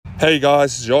Hey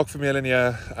guys, Jacques from Yearning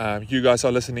here. You guys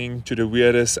are listening to the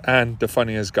weirdest and the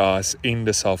funniest guys in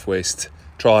the Southwest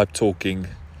Tribe Talking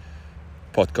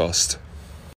podcast.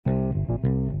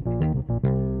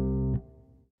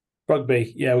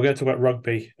 Rugby. Yeah, we're going to talk about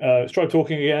rugby. Let's try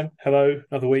talking again. Hello,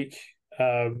 another week.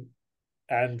 And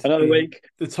Another the week.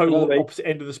 the Another total week. opposite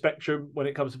end of the spectrum when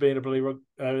it comes to being a bloody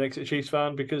an Exeter Chiefs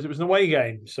fan, because it was an away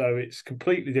game, so it's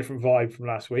completely different vibe from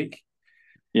last week.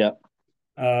 Yeah.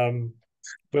 Um,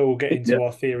 but we'll get Yeah. into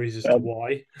our theories as to Um,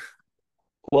 why.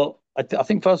 well, I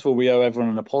think first of all we owe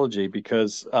everyone an apology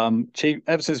because Chief,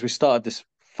 ever since we started this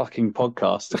fucking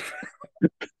podcast,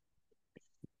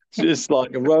 it's just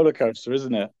like a roller coaster,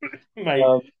 isn't it? Mate,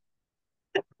 Um,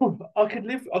 I could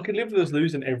live with us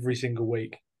losing every single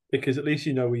week because at least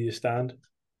you know where you stand.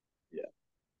 yeah,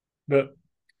 But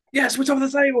yes, we're top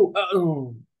of the table.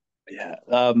 Oh yeah,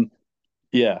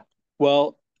 yeah.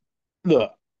 Well,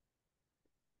 look,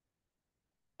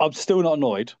 I'm still not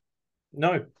annoyed.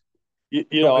 no,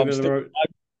 not I'm even still the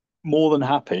more than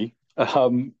happy.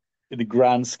 In the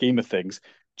grand scheme of things,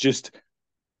 just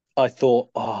I thought,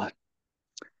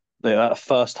 that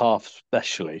first half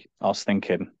especially, I was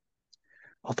thinking,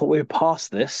 I thought we were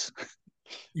past this.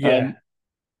 yeah. Um,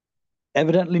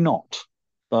 Evidently not.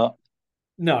 But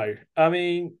No, I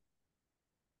mean,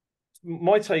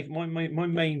 my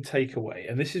main takeaway,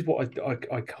 and this is what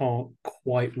I can't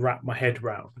quite wrap my head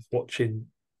around with watching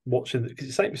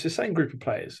because it's the same group of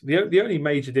players. The only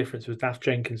major difference was Daft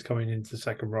Jenkins coming into the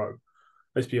second row.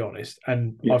 Let's be honest,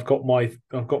 and yeah. I've got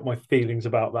my feelings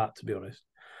about that, to be honest.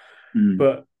 Mm.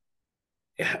 But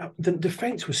yeah, the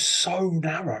defense was so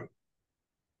narrow,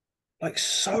 like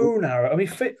so narrow. I mean,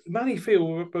 Manny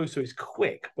Field both is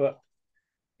quick, but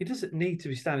he doesn't need to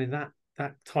be standing that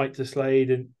tight to Slade,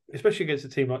 and especially against a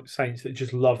team like Saints that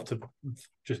just love to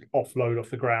just offload off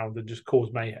the ground and just cause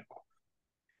mayhem.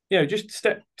 Just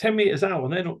step 10 meters out,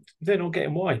 and they're not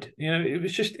getting wide. It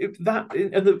was just that,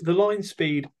 and the line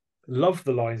speed. Love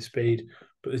the line speed,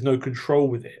 but there's no control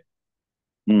with it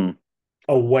Mm.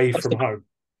 away That's from the, home.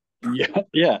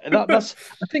 yeah. That's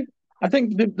I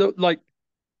think like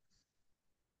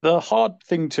the hard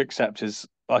thing to accept is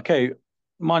okay.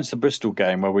 Mine's the Bristol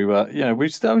game where we were, we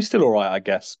still all right, I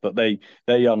guess, but they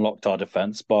unlocked our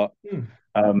defense. But Hmm.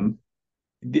 um,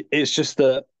 it's just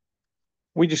that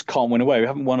we just can't win away. We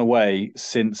haven't won away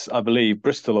since I believe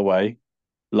Bristol away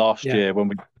last Yeah, year when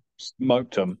we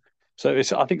smoked them. So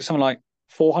it's I think something like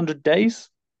 400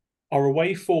 days. our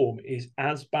away form is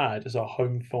as bad as our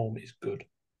home form is good.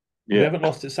 We Yeah, haven't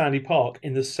lost at Sandy Park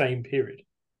in the same period.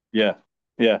 yeah,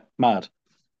 yeah. Mad.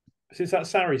 Since that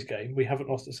Sarries game, we haven't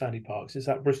lost at Sandy Park. Since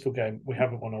that Bristol game, we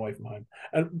haven't won away from home,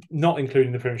 and not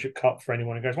including the Premiership Cup for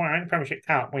anyone who goes, "Well, in the Premiership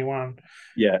Cup we won."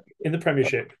 Yeah, In the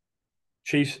Premiership,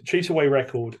 Chiefs away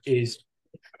record is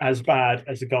as bad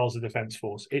as the Gaza Defence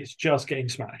Force. It's just getting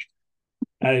smashed,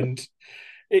 and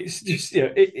it's just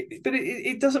but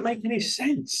it doesn't make any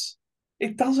sense.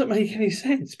 It doesn't make any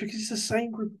sense because it's the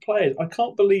same group of players. I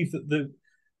can't believe that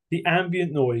the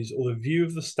ambient noise or the view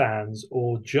of the stands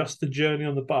or just the journey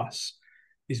on the bus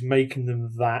is making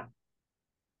them that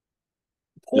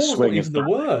the poor's not swing is even the back.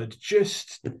 word,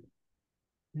 just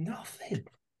nothing.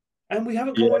 And we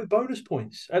haven't come Yeah, away with bonus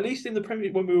points. At least in the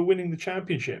Premier when we were winning the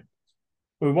championship.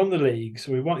 We won the leagues,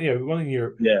 we won in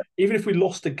Europe. yeah, Even if we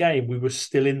lost a game, we were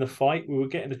still in the fight. We were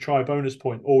getting a try bonus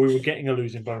point, or we were getting a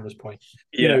losing bonus point.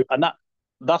 You yeah. know, And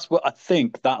that's what I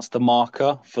think that's the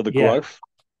marker for the yeah, growth. I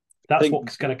that's think,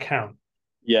 what's going to count.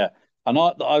 yeah. And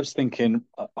I was thinking,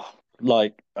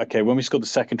 like, okay, when we scored the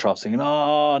second try, I was thinking,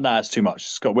 oh, no, it's too much.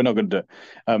 Scott, we're not going to do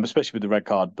it, especially with the red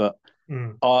card. But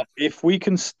Mm, if we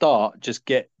can start just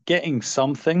getting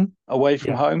something away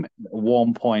from yeah, home at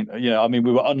 1 point, I mean,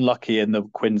 we were unlucky in the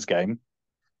Quins game.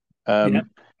 yeah, Um,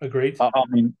 agreed. I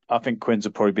mean, I think Quins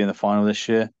will probably be in the final this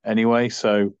year anyway.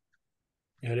 So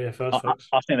Yeah, yeah, first I, folks.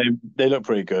 I think they look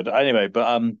pretty good anyway.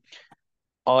 But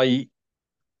I,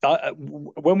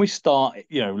 when we start,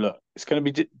 look, it's going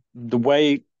to be the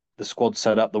way the squad's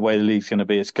set up, the way the league's going to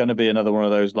be. It's going to be another one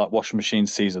of those like washing machine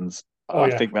seasons. Oh I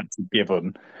yeah, think that's a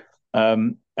given.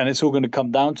 And it's all going to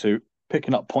come down to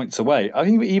picking up points away. I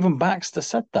think even Baxter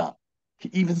said that.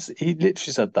 He literally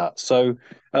said that. So,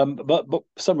 but for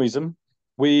some reason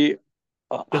we just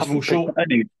fall haven't picked up short.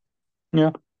 any.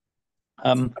 Yeah.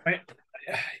 Um. I mean,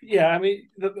 yeah, I mean,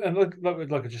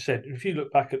 and like I just said, if you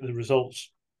look back at the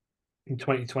results in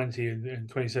 2020 and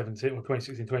 2017 or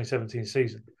 2016, 2017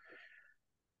 season,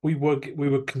 we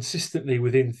were consistently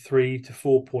within 3 to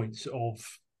 4 points of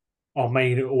our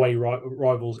main away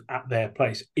rivals at their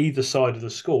place, either side of the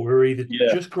score. We were either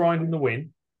Yeah. just grinding the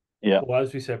win Yeah. Well,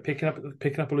 as we said, picking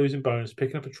up a losing bonus,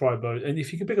 picking up a try bonus, and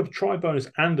if you can pick up a try bonus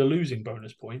and a losing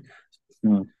bonus point,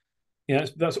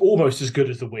 that's almost as good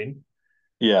as the win.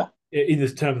 Yeah. In the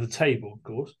term of the table, of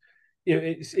course.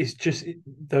 It's just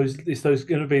those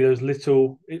going to be those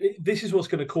little. This is what's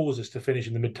going to cause us to finish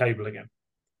in the mid-table again,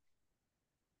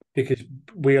 because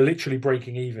we are literally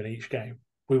breaking even each game.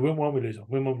 We win one, we lose one.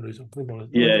 Win one, we lose one. Win one,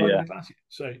 Yeah, like yeah. last year.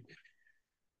 So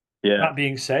Yeah. that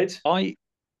being said, it's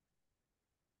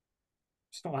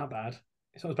not that bad.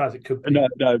 It's not as bad as it could be. No,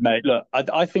 mate. Look,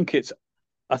 I think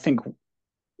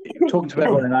talking to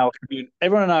everyone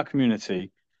in our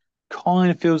community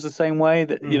kind of feels the same way,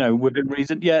 that within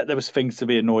reason. Yeah, there was things to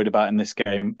be annoyed about in this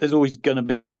game. There's always going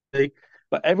to be,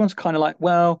 but everyone's kind of like,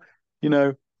 well,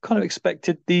 kind of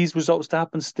expected these results to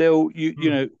happen. Still,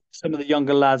 some of the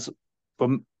younger lads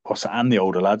from and the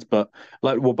older lads, but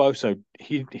like Warboso,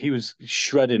 he was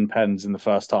shredding pens in the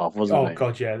first half, wasn't he? Oh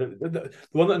god, yeah. The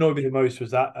one that annoyed me the most was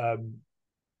that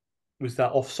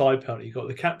offside penalty. You got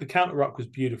the counter ruck was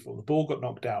beautiful. The ball got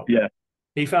knocked out. Yeah.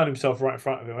 He found himself right in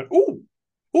front of him. Went,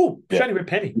 oh, shiny red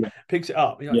penny. Yeah. Picks it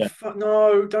up. You're like, fuck,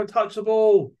 no, don't touch the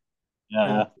ball.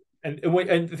 Yeah. And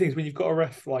the thing is, when you've got a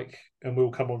ref and we'll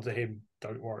come on to him.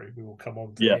 Don't worry, we will come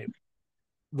on to him.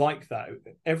 Like that,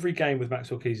 every game with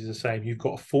Maxwell Keys is the same. You've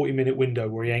got a 40-minute window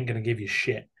where he ain't going to give you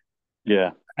shit.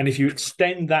 Yeah. And if you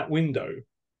extend that window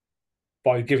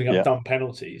by giving up dumb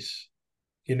penalties,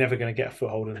 you're never going to get a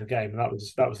foothold in the game. And that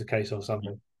was the case on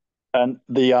Sunday. And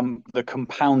the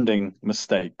compounding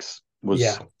mistakes was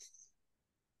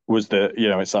the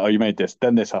it's like, oh, you made this,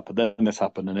 then this happened,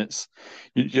 and it's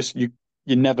you're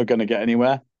never going to get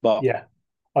anywhere. But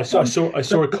I saw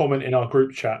a comment in our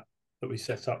group chat that we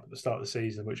set up at the start of the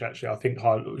season, which actually I think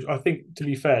to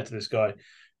be fair to this guy,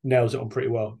 nails it on pretty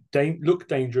well. Look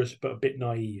dangerous, but a bit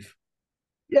naive.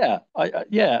 Yeah,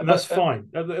 and that's fine.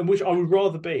 Which I would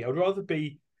rather be. I would rather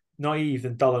be naive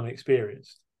than dull and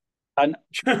inexperienced. And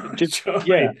just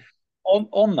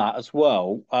on that as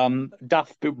well,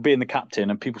 Daff being the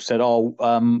captain, and people said, "Oh,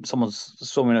 someone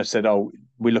said, oh,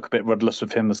 we look a bit rudderless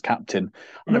with him as captain."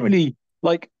 I don't really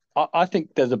like. I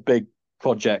think there's a big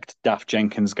project Daff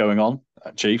Jenkins going on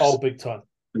at Chiefs. Oh, big time.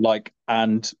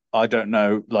 And I don't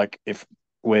know, if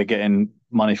we're getting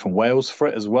money from Wales for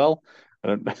it as well. I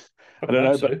don't know,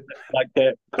 but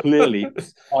they're clearly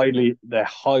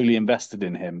highly invested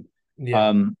in him.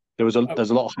 Yeah. There's a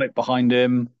lot of hype behind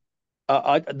him.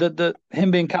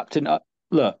 Him being captain.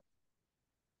 Look,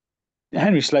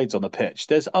 Henry Slade's on the pitch.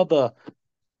 There's other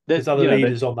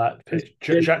leaders on that pitch.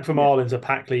 Jack Vermaelen's a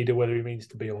pack leader, whether he means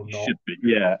to be or not. Should be,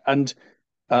 yeah. And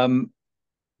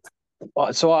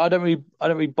so I don't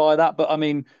really buy that. But I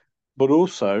mean, but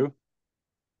also,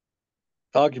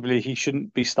 arguably, he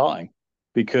shouldn't be starting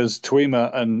because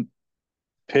Tuima and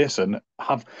Pearson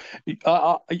have.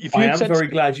 I am very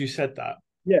glad you said that.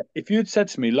 Yeah, if you had said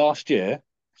to me last year,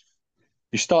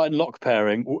 your starting lock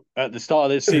pairing at the start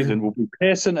of this season will be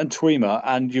Pearson and Tuima,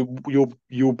 and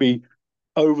you'll be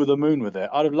over the moon with it,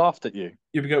 I'd have laughed at you.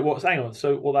 You'd go, hang on.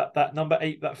 So, that number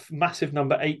 8, that massive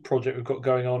number 8 project we've got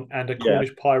going on, and a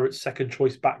Cornish Pirates second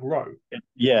choice back row.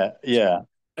 Yeah.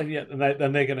 And they're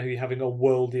going to be having a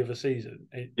worldie of a season.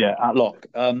 At lock.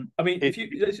 I mean, if you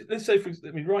let's say,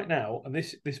 right now, and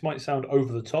this might sound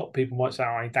over the top. People might say,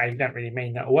 "Oh, Dave, don't really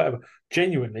mean that," or whatever.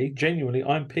 Genuinely,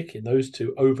 I'm picking those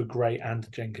two over Gray and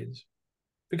Jenkins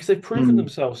because they've proven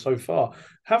themselves so far.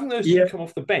 Having those two come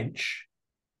off the bench,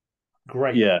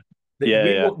 great.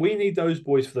 We need those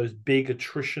boys for those big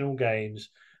attritional games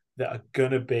that are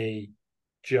going to be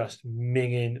just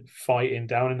minging, fighting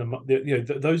down in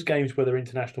the those games where their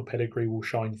international pedigree will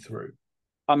shine through.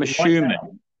 I'm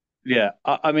assuming,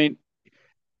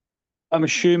 I'm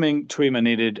assuming Tuima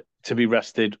needed to be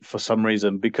rested for some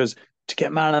reason, because to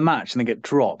get man of the match and then get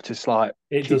dropped, it's like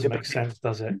it doesn't make sense,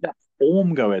 does it? That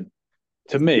form going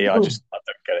to me, I don't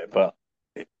get it. But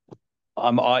if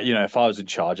I was in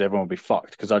charge, everyone would be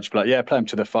fucked, because I'd just be like, play them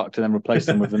to the fucked and then replace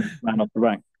them with a man off the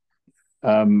rank.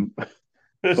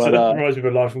 But reminds me of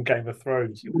a line from Game of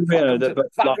Thrones.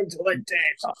 Fuck them till they're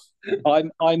dead.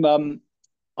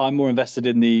 I'm more invested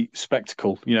in the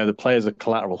spectacle. The players are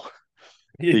collateral.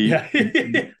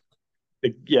 The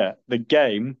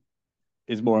game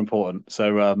is more important.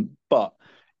 So, but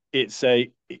it's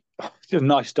a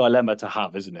nice dilemma to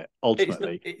have, isn't it?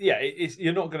 Ultimately,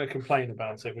 you're not going to complain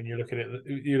about it when you look at it.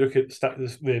 You look at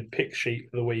the pick sheet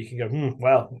for the week and go,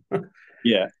 well,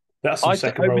 yeah. That's some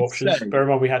second row options. Bear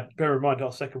in mind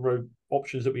our second row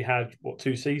options that we had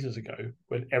 2 seasons ago,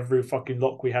 when every fucking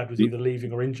lock we had was either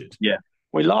leaving or injured. Yeah.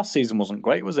 Well, last season wasn't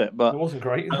great, was it? But it wasn't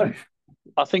great. No.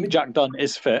 I think Jack Dunn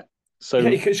is fit, so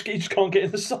he just can't get in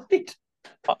the side.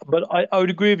 But I would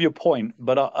agree with your point.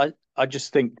 But I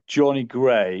just think Johnny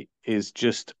Gray is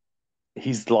just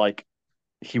he's like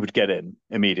he would get in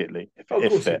immediately Of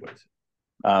if course he fit. would.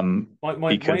 Um, My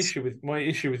because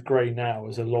issue with Gray now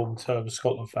as a long term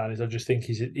Scotland fan is I just think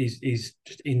he's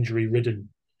just injury ridden.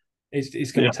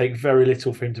 It's going yeah, to take very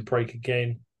little for him to break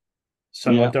again.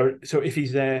 So I yeah, don't. So if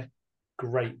he's there,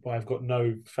 great. But I've got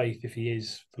no faith if he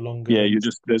is for longer yeah. than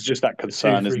There's just that a two,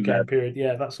 concern, three isn't there? game period.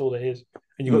 Yeah, that's all it is.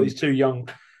 And you've got Mm. these two young,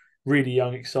 really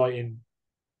young, exciting,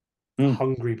 Mm.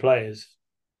 hungry players.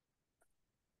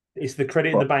 It's the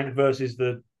credit in the Well, bank versus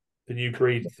the new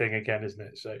breed thing again, isn't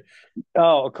it? So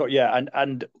oh, of course, yeah,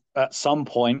 and at some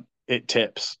point it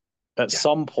tips. At yeah,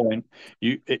 some point,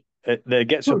 there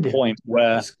gets a oh, yeah, point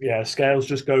where yeah. Scales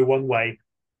just go one way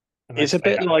and they it's a stay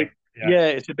bit that like, way. Yeah. yeah,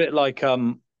 it's a bit like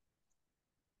Alan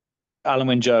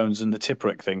Wynne Jones and the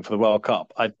Tipperick thing for the World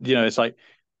Cup. It's like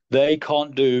they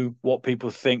can't do what people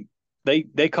think they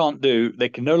can't do. They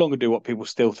can no longer do what people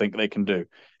still think they can do.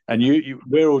 And Yeah.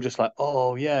 we're all just like,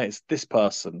 oh yeah, it's this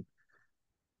person.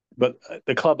 But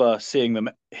the club are seeing them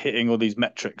hitting all these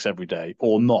metrics every day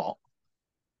or not.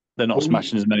 They're not We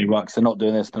smashing as many rucks. They're not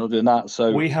doing this. They're not doing that.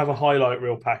 So we have a highlight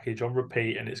reel package on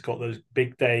repeat, and it's got those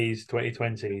big days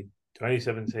 2020,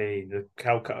 2017, the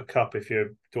Calcutta Cup. If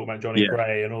you're talking about Johnny yeah,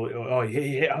 Gray and all, oh, he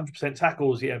hit 100%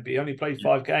 tackles. Yeah, but he only played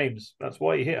 5 games. That's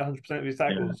why he hit 100% of his yeah,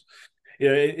 tackles. Yeah,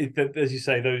 as you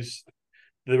say,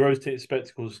 the rose-tinted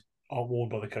spectacles aren't worn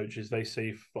by the coaches. They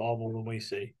see far more than we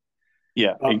see.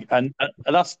 yeah. But And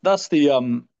that's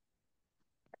the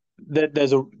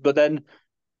there's a but then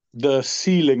the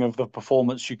ceiling of the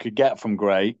performance you could get from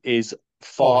Gray is oh,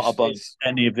 far above it's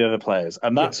any of the other players,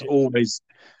 and yeah,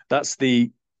 that's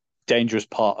the dangerous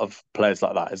part of players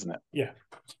like that, isn't it? yeah.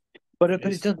 But it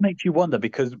It's does make you wonder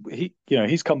because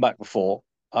he's come back before.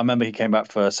 I remember he came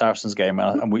back for a Saracens game,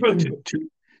 and we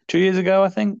two years ago, I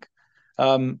think.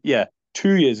 Yeah,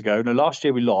 2 years ago. No, last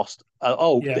year we lost.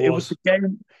 yeah, it it was was the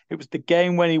game. It was the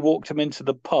game when he walked him into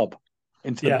the pub,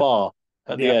 into the yeah, bar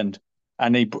at the yeah. end,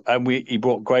 and he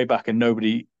brought Gray back, and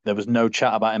nobody. There was no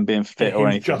chat about him being Yeah, fit he or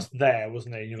was anything. just there,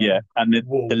 wasn't he? You're like, Yeah, and the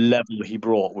whoa. level he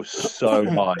brought was so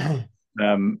high.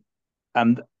 Um,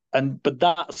 and but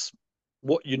that's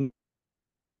what you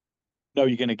know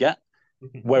you're going to get.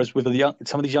 Whereas with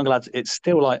some of these younger lads, it's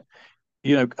still like,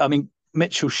 I mean,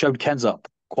 Mitchell showed Ken's up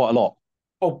quite a lot.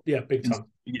 Oh yeah, big time.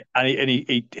 And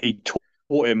he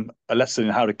taught him a lesson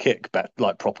in how to kick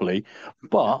like properly. Yeah.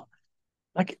 But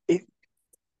like,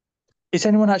 is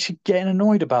anyone actually getting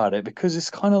annoyed about it? Because it's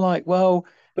kind of like, well,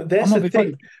 But I'm there's not the being thing.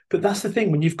 funny. But that's the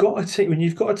thing when you've got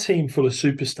a team full of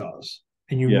superstars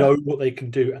and you Yeah, know what they can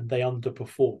do and they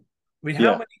underperform. I mean,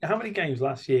 yeah, how many games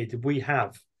last year did we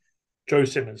have? Joe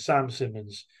Simmons, Sam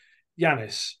Simmons,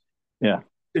 Yanis, yeah,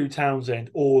 Stu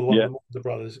Townsend, all one of yeah, the Monza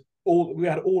brothers. All we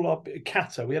had all our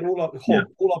Kata, we had all our yeah,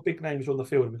 Hogg, all our big names were on the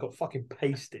field and we got fucking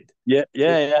pasted. yeah,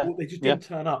 yeah, yeah, They just yeah. didn't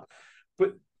turn up.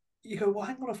 But you go, well,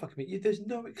 hang on a fucking minute. There's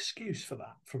no excuse for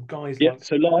that from guys Yeah. like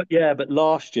So, but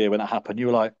last year when that happened, you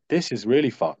were like, "This is really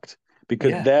fucked,"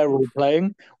 because yeah, they're all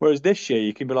playing. Whereas this year,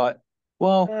 you can be like,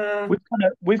 "Well, uh,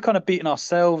 we've kind of beaten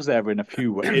ourselves there in a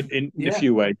few in a yeah.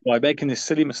 few ways by making these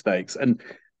silly mistakes." And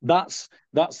that's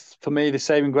for me the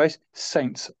saving grace.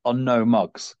 Saints are no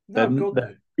mugs. No, God They're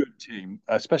no. a good team,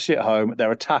 especially at home.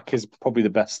 Their attack is probably the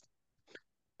best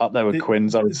up there with The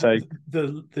Quinn's, I would say.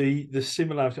 the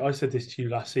similarity. I said this to you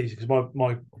last season because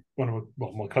my one of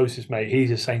my closest mate,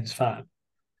 he's a Saints fan,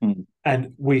 Hmm.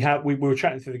 and we were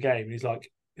chatting through the game, and he's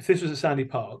like, if this was at Sandy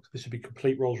Park, this would be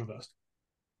complete roles reversed.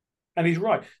 And he's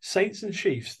right. Saints and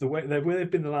Chiefs, the way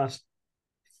they've been the last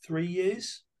 3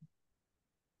 years,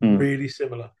 Hmm. really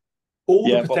similar. All the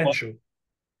Yeah, potential,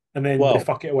 and then they well,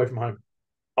 fuck it away from home.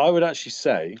 I would actually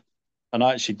say, and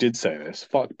I actually did say this.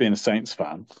 Fuck being a Saints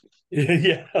fan.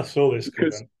 Yeah, I saw this.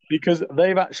 Because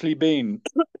they've actually been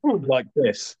like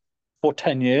this for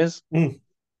 10 years. Mm,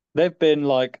 They've been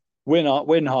like win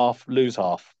half, lose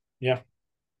half. yeah,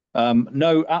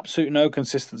 No, absolute no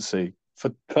consistency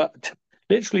for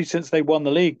literally since they won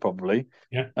the league, probably.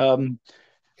 yeah. Um,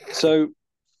 so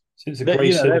Since the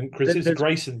that Since the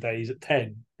Grayson days at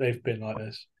 10, they've been like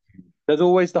this. there's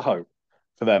always the hope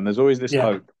for them. There's always this Yeah,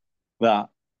 hope that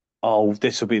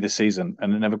this will be the season,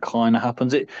 and it never kind of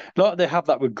happens. It like they have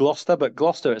that with Gloucester, but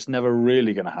Gloucester, it's never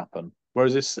really going to happen.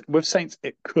 Whereas with Saints,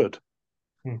 it could.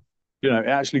 Hmm. It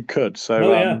actually could. No,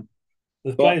 So, yeah.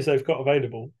 The but players they've got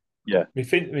available. yeah,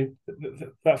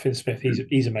 That Finn Smith,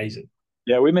 he's amazing.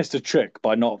 yeah, we missed a trick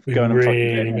by not We going and fucking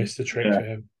really getting him. missed the trick Yeah, for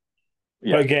him.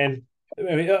 yeah, But again,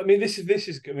 I mean, this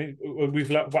is. I mean, we've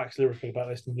waxed lyrical about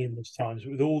this numerous times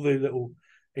with all the little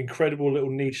incredible little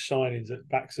niche signings that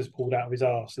Baxter's pulled out of his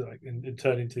arse, like, and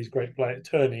turned into these great players.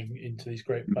 Turning into these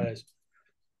great players.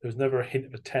 There was never a hint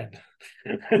of a 10.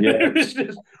 Yeah. It was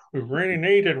just, we really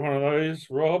needed one of those,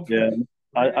 Rob. Yeah,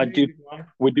 I do.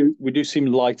 We do seem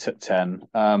light at 10.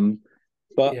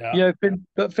 But Yeah.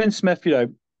 Finn Smith,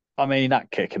 I mean,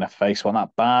 that kick in the face wasn't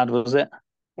that bad, was it?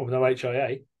 Well, no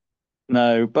HIA.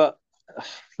 No, but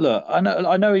look, I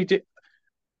know he did.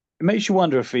 It makes you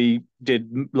wonder if he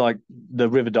did like the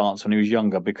river dance when he was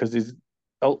younger, because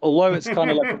although it's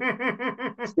kind of like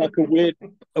it's like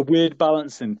a weird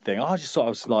balancing thing. I just thought it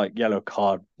was like yellow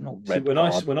card, not See, red when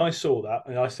card. I saw that,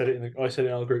 and I said it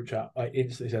in our group chat, I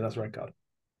instantly said that's a red card.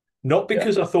 Not Yeah.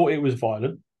 because I thought it was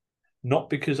violent, not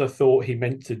because I thought he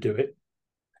meant to do it.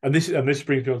 And this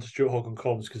brings me on to Stuart Hogg and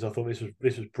comms, because I thought this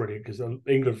was brilliant, because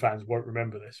England fans won't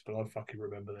remember this, but I fucking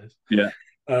remember this. Yeah.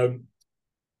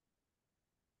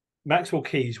 Maxwell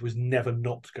Keys was never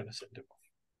not going to send him off.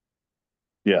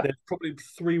 Yeah. There's probably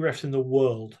 3 refs in the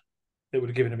world that would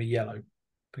have given him a yellow,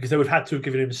 because they would have had to have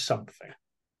given him something.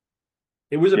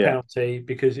 It was a penalty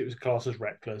because it was classed as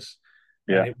reckless,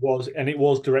 and it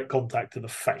was direct contact to the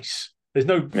face. There's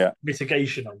no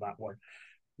mitigation on that one.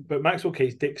 But Maxwell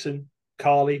Keys, Dixon,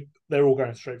 Carley, they're all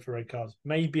going straight for red cards.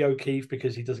 Maybe O'Keefe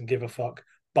because he doesn't give a fuck.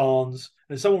 Barnes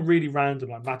and someone really random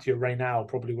like Mathieu Reynal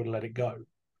probably would have let it go.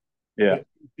 Yeah. But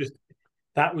just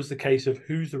that was the case of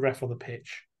who's the ref on the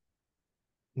pitch,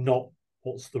 not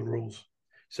what's the rules.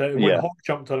 So when Hogg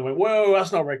jumped on and went, "Whoa,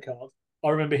 that's not a red card," I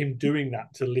remember him doing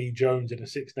that to Lee Jones in a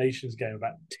Six Nations game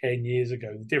about 10 years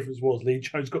ago. The difference was Lee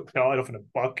Jones got carried off in a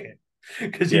bucket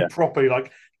because he properly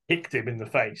kicked him in the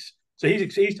face. So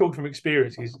he's talking from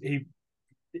experience.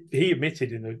 He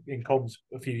admitted in comms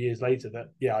a few years later that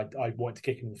I wanted to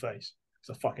kick him in the face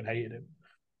because I fucking hated him.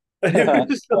 And it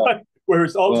was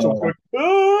whereas Armstrong going,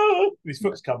 "Ah!" His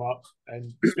foot's come up,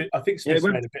 and I think Smith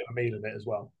made a bit of a meal of it as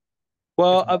well.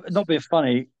 Well, not being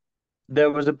funny,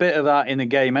 there was a bit of that in the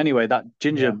game anyway. That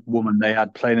ginger woman they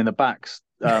had playing in the backs.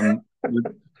 The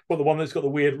one that's got the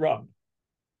weird run.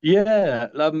 Yeah,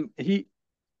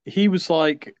 he was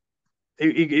like,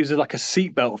 it was like a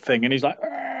seatbelt thing, and he's like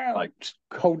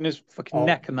holding his fucking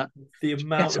neck and that. The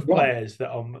amount of players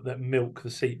that milk the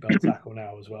seatbelt tackle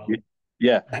now as well.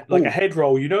 Yeah, like a head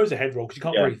roll. It's a head roll because you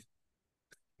can't breathe.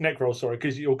 Neck roll, sorry,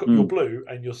 because you're blue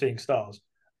and you're seeing stars.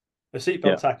 The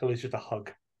seatbelt tackle is just a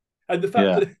hug. And the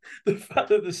fact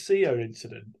that the CO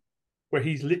incident, where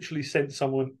he's literally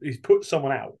he's put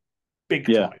someone out big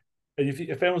time. And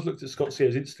if anyone's looked at Scott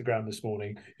Co's Instagram this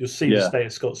morning, you'll see the state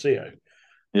of Scott CO.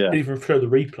 Yeah. Didn't even show the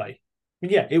replay. I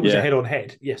mean, it was a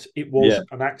head-on-head. Yes, it was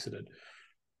an accident.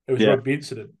 It was a rugby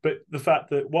incident. But the fact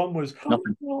that one was,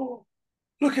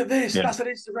 look at this, that's an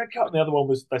instant red card. And the other one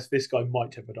was, this guy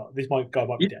might have died. This guy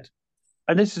might be dead.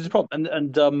 And this is the problem.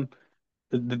 And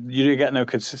you do get no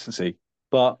consistency.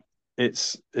 But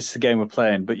it's the game we're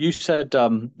playing. But you said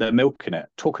they're milking it.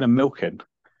 Talking of milking,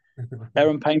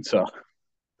 Aaron Painter.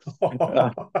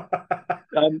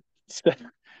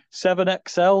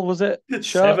 7XL, was it?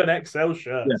 7XL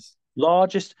shirts.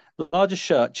 Largest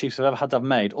shirt Chiefs have ever had to have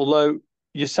made. Although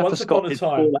Youssefa Scott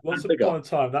once upon a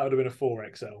time, that would have been a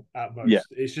 4XL at most. Yeah.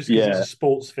 It's just because it's a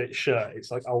sports fit shirt. It's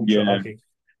like ultra hugging.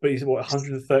 But he's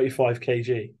 135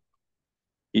 kg.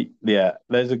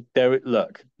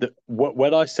 Look.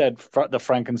 When I said the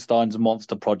Frankenstein's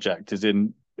monster project is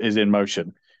in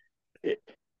motion,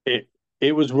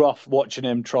 it was rough watching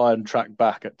him try and track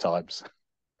back at times.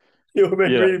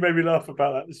 Really made me laugh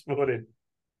about that this morning,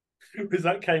 because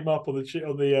that came up on it's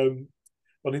everywhere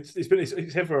on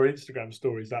Instagram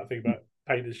stories, that thing about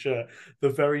Painter's shirt. The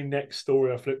very next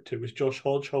story I flipped to was Josh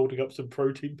Hodge holding up some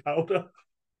protein powder.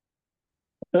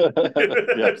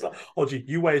 It's like, Hodgie,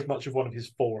 you weigh as much of one of his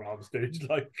forearms, dude.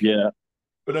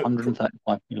 But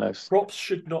 135 kilos. Props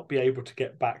should not be able to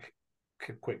get back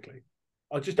quickly.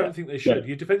 I just don't think they should.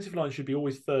 Your defensive line should be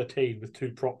always 13 with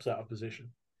 2 props out of position,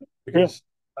 because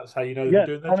that's how you know they're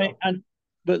doing their job.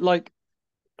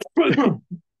 But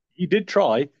he did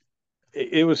try.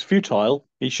 It was futile.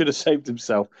 He should have saved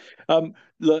himself.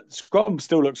 Scrum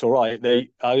still looks all right.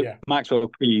 Maxwell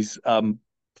Keys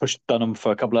pushed Dunham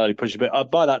for a couple of early pushes,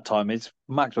 but by that time, it's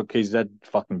Maxwell Keys dead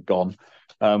fucking gone.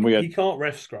 He can't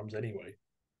ref scrums anyway.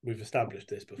 We've established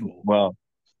this before. Well,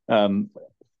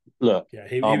 look,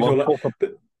 he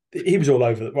was all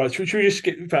over. Right, should we just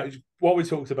skip? In fact, while we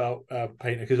talked about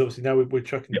Painter, because obviously now we're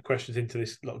chucking questions into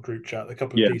this little group chat. A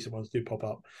couple of decent ones do pop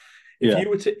up. If you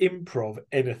were to improv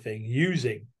anything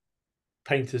using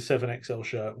Painter's 7XL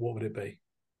shirt, what would it be?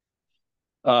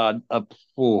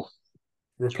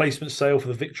 Replacement sale for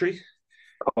the victory.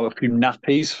 A few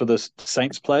nappies for the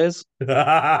Saints players.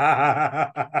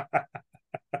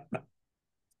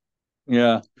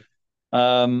 Yeah.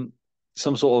 Some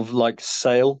sort of like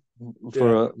sail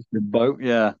for a boat.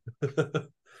 Yeah.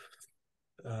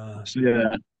 So,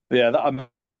 yeah. Yeah. I mean,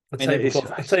 A it's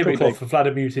pretty tablecloth big. for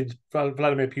Vladimir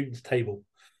Putin's table.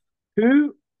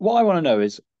 What I want to know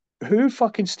is who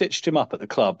fucking stitched him up at the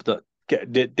club that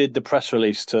did the press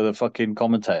release to the fucking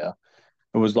commentator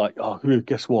and was like, oh,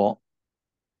 guess what?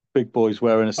 Big boy's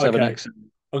wearing a Okay, 7X.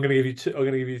 I'm going to give you two. I'm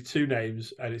going to give you two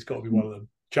names, and it's got to be one of them.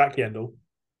 Jack Yendall,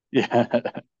 Yeah.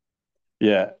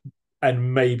 Yeah.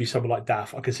 and maybe someone like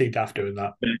Daff. I can see Daff doing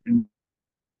that.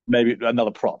 Maybe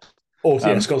another prop. Or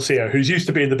yeah, Um, Scott Seo, who's used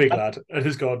to being the big lad and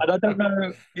has gone. and I don't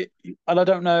know. And I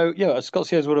don't know. Yeah,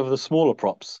 Scotsy is one of the smaller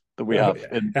props that we have.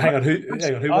 Hang on,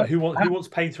 hang on, I, who wants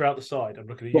Painter out the side? I'm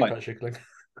looking at you, right. Pat Schickling.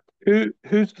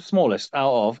 Who's the smallest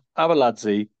out of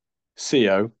Abeladze,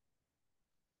 Seo,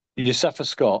 Josefa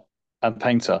Scott, and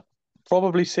Painter?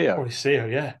 Probably Seo. Probably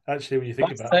Seo, yeah. Actually, when you think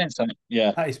That's about saying it, something.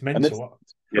 Yeah. that is And mental.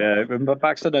 yeah, but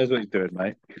Baxter knows what he's doing,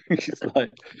 mate. He's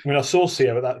like, I mean, I saw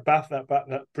Seo at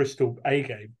that Bristol A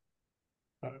game.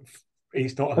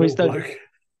 He's not a oh, he's little the bloke.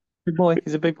 big boy.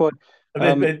 He's a big boy.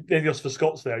 And then Jos for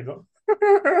Scott's there. He's like,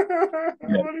 I'm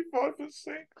Yeah, only 5'6".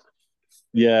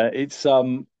 yeah. It's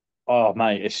oh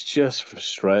mate, it's just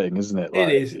frustrating, isn't it? It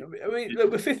Like, is. I mean,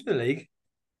 look, we're fifth in the league.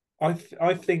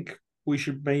 I think we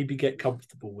should maybe get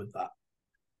comfortable with that.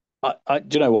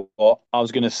 do you know what? I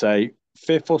was going to say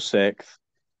fifth or sixth,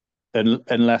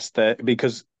 unless they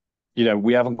because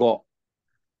we haven't got.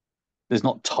 There's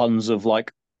not tons of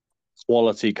like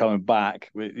quality coming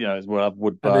back. As well as And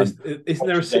Woodburn.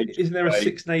 isn't there a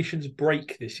Six Nations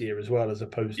break this year as well, as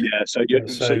opposed to Yeah, so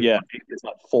so yeah, it's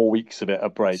like 4 weeks of it a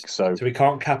break. So we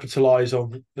can't capitalise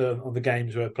on the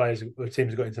games where teams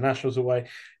have got internationals away.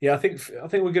 Yeah, I think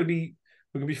we're going to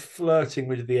be flirting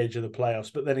with the edge of the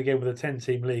playoffs. But then again, with a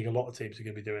 10-team league, a lot of teams are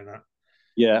going to be doing that.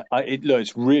 yeah, look,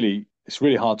 it's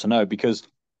really hard to know because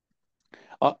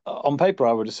on paper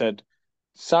I would have said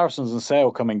Saracens and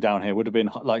Sale coming down here would have been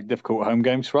like difficult home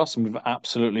games for us, and we've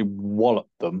absolutely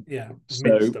walloped them. Yeah, So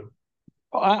minced them.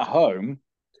 at home,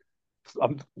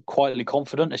 I'm quietly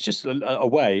confident. It's just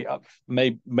away.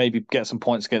 Maybe get some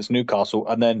points against Newcastle,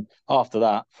 and then after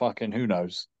that, fucking who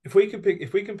knows? If we can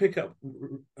pick up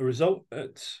a result up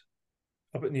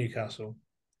at Newcastle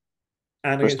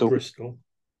and against Bristol, Bristol,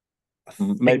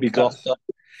 I maybe think that's Gloucester.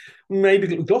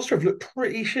 maybe Gloucester have looked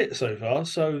pretty shit so far,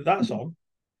 so that's on.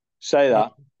 Say Uh,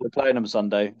 that we're playing them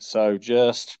Sunday, so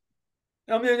just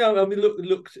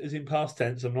looked as in past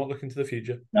tense. I'm not looking to the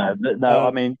future. no.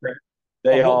 I mean,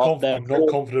 they are. I'm not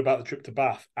confident about the trip to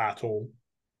Bath at all.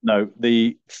 No,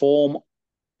 the form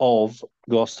of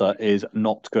Gloucester is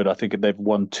not good. I think they've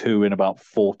won 2 in about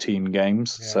 14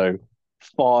 games, Yeah. so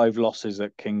 5 losses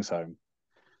at Kingsholm.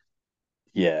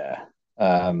 Yeah,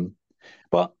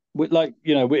 but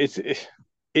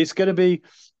it's going to be.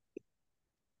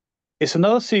 It's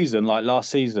another season like last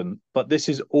season, but this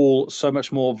is all so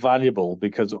much more valuable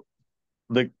because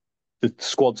the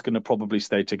squad's going to probably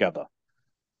stay together.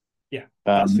 Yeah,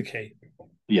 that's the key.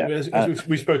 Yeah, as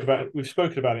we've spoken about it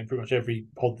in pretty much every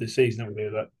pod this season, haven't we?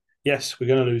 That yes, we're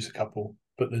going to lose a couple,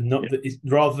 but they're not. Yeah.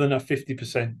 Rather than a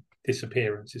 50%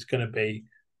 disappearance, it's going to be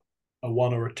a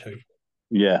 1 or a 2.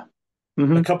 Yeah,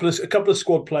 a couple of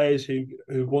squad players who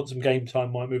want some game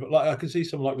time might move. Like I can see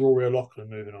someone like Rory O'Loughlin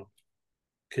moving on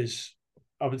because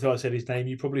up until I said his name,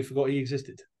 you probably forgot he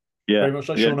existed. Yeah, very much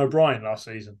like Sean O'Brien last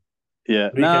season. Yeah,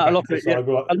 I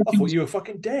thought you were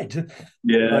fucking dead.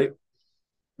 Yeah.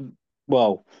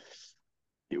 Well,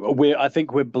 I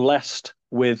think we're blessed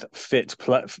with fit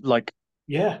like.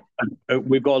 Yeah,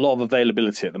 we've got a lot of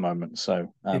availability at the moment.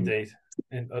 So indeed,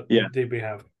 indeed we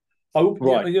have.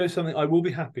 Something. I will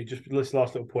be happy. Just for this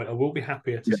last little point, I will be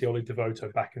happier to see Oli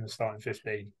Devoto back in the starting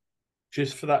 15,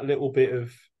 just for that little bit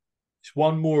of. It's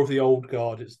one more of the old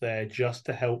guard. It's there just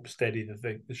to help steady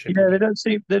the ship. Yeah, they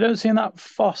don't seem that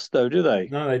fussed though, do they?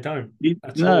 No, they don't.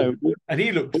 No, and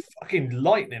he looked fucking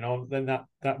lightning on then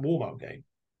that warm up game.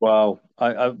 Well,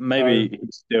 I maybe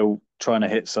he's still trying to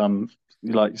hit some,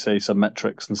 like you say, some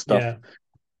metrics and stuff.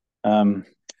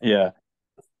 Yeah.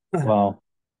 Well,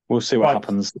 we'll see what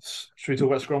happens. Should we talk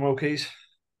about Scromwell Keys?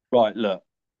 Right. Look.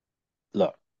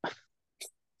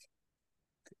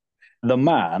 The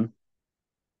man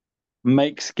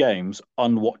makes games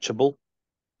unwatchable.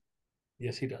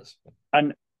 Yes, he does.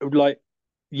 And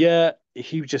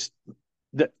he just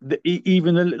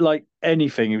even like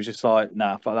anything, he was just like,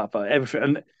 nah, fuck that, fuck everything.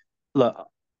 And look,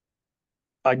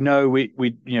 I know we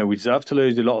deserve to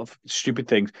lose a lot of stupid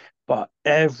things, but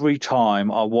every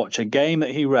time I watch a game that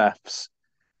he refs,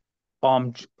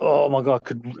 oh my god,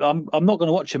 I'm not going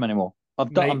to watch him anymore.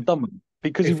 I'm done with him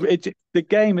because the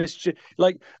game is just,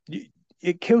 like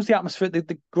it kills the atmosphere.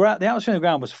 The atmosphere on the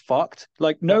ground was fucked.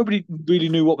 Like nobody really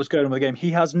knew what was going on with the game.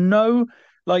 He has no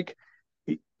like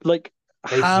like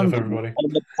Process of handle everybody.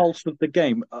 on the pulse of the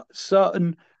game.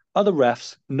 Certain other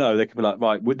refs, no, they could be like,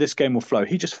 right, this game will flow.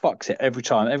 He just fucks it every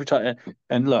time, every time.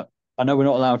 And look, I know we're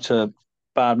not allowed to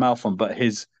bad mouth him, but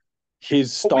his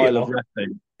style of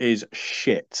refing is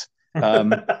shit. We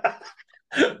only,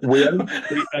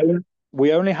 we only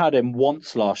we only had him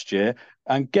once last year,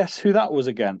 and guess who that was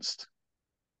against?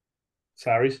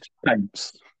 Saris.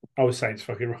 Saints. Oh, Saints,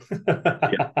 fucking wrong.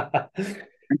 Yeah.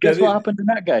 And guess what happened in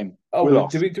that game? Oh, we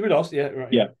lost. Did we lost? Yeah,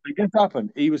 right. Yeah. And guess what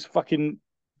happened? He was fucking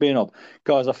being odd.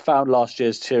 Guys, I found last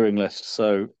year's tiering list,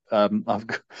 so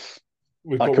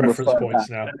We've got reference points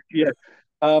now. Yeah.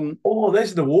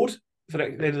 There's an award for the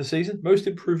end of the season. Most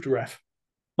improved ref.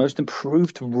 Most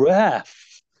improved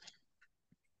ref.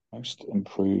 Most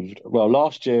improved. Well,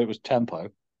 last year it was Tempo.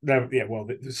 No, yeah, well,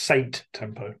 the Saint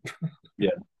Tempo. Yeah.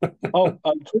 Oh,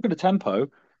 talking of Tempo,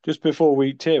 just before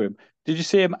we tier him, did you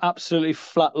see him absolutely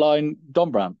flatline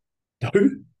Dombrandt? No.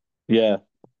 Yeah.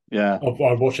 Yeah.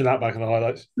 I'm watching that back in the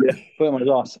highlights. Yeah. Put him on his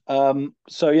ass.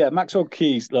 So yeah, Maxwell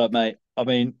Keys, look, mate. I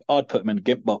mean, I'd put him in the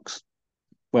gimp box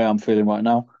where I'm feeling right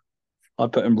now.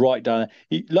 I'd put him right down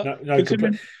there.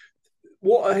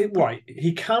 Right,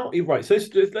 he can't. Right, so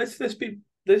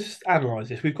let's analyze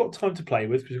this. We've got time to play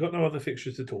with because we've got no other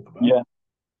fixtures to talk about. Yeah.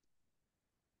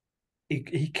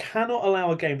 He cannot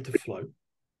allow a game to flow.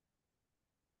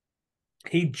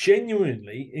 He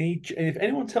genuinely, and if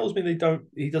anyone tells me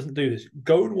he doesn't do this,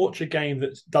 go and watch a game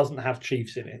that doesn't have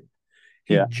Chiefs in it.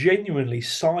 He genuinely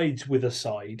sides with a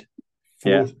side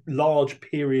for large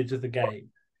periods of the game.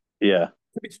 Yeah.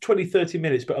 It's 20, 30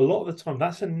 minutes, but a lot of the time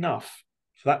that's enough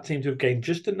for that team to have gained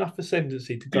just enough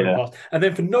ascendancy to go past. And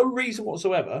then for no reason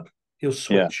whatsoever, he'll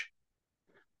switch.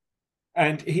 Yeah.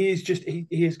 And his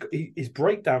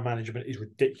breakdown management is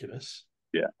ridiculous.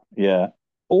 Yeah. Yeah.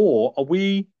 Or are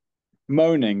we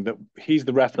moaning that he's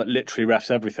the ref that literally refs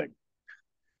everything?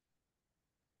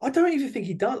 I don't even think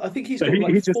he does. I think he's got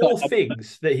four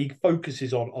things that he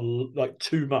focuses on like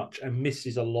too much and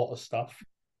misses a lot of stuff.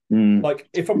 Like,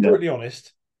 if I'm brutally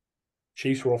honest,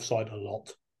 Chiefs were offside a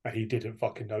lot and he didn't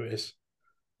fucking notice.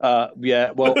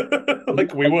 Yeah, well,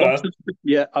 like we were.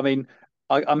 Yeah, I mean,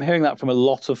 I'm hearing that from a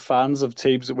lot of fans of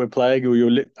teams that we're playing,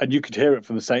 and you could hear it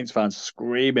from the Saints fans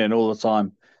screaming all the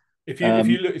time. If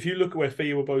you look at where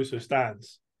Fio Bosa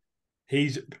stands,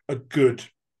 he's a good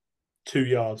 2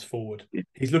 yards forward. Yeah.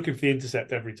 He's looking for the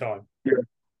intercept every time. Yeah.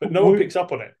 But no one picks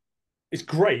up on it. It's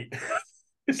great.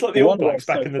 It's like the All Blacks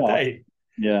back in the day.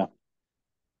 Yeah.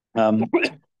 The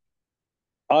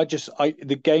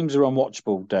games are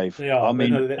unwatchable, Dave. They are. I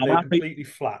mean, they're completely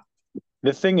flat.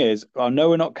 The thing is, I know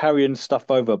we're not carrying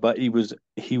stuff over, but he was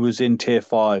in tier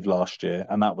 5 last year,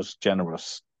 and that was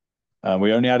generous.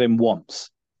 We only had him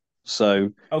once. So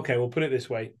okay, we'll put it this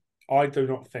way. I do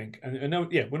not think, and no,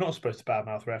 we're not supposed to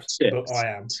badmouth refs, but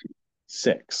I am.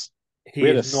 6. He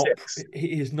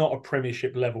is not a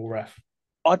Premiership level ref.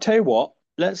 I'll tell you what.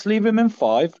 Let's leave him in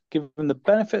 5. Give him the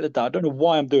benefit of the doubt. I don't know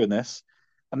why I'm doing this,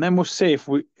 and then we'll see if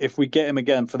we get him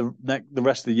again for the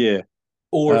rest of the year,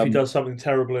 or if he does something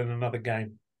terrible in another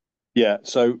game. Yeah.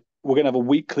 So we're gonna have a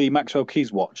weekly Maxwell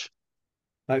Keys watch.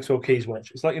 Maxwell Keys watch.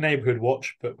 It's like your neighbourhood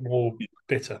watch, but more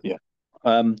bitter. Yeah.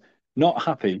 Not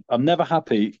happy. I'm never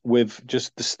happy with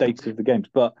just the state of the games,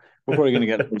 but we're probably going to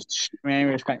get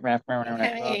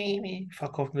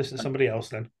fuck off and listen to somebody else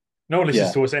then. No one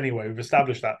listens to us anyway. We've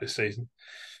established that this season.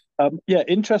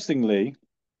 Interestingly,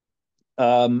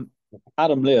 Adam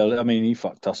Leal, I mean, he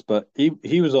fucked us, but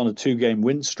he was on a 2-game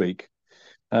win streak.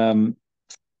 But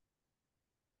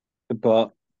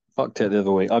fucked it the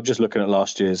other week. I'm just looking at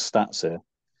last year's stats here.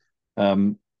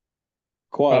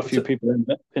 Quite a few people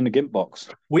in the gimp box.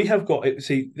 We have got it.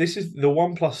 See, this is the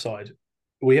one plus side.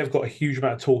 We have got a huge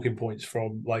amount of talking points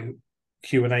from like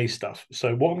Q&A stuff.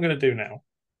 So what I'm going to do now,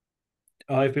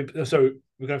 we're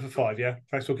going for 5, yeah?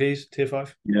 Maxwell Keys, tier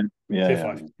 5? Yeah. Tier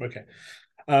 5, okay.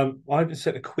 I've been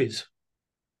sent a quiz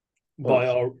by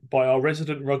our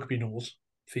resident rugby nose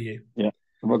for you. Yeah,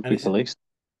 rugby police.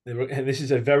 And this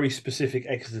is a very specific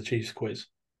Exeter Chiefs quiz.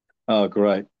 Oh,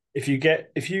 great. If you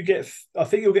get, I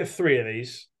think you'll get 3 of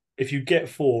these. If you get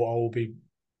 4, I will be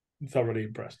thoroughly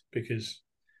impressed because,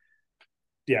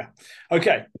 yeah.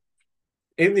 Okay.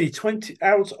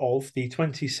 Out of the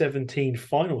 2017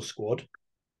 final squad,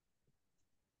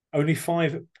 only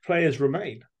 5 players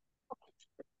remain.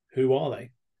 Who are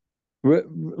they?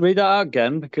 Read that out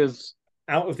again, because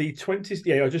out of the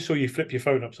 20, I just saw you flip your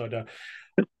phone upside down.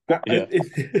 Out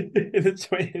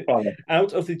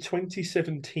of the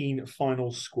 2017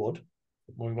 final squad,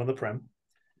 when we won the Prem,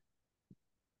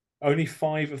 Only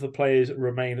 5 of the players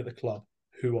remain at the club.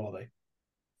 Who are they?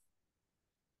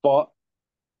 But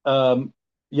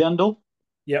Yandel,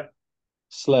 Yep.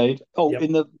 Slade. Oh, Yep.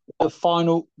 in the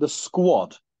final, the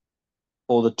squad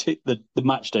or the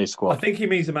match day I squad. think he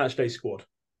means the match day squad.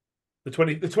 The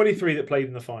 23 that played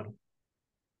in the final.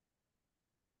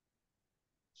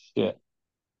 Shit.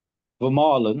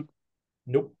 Vermaelen.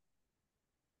 Nope.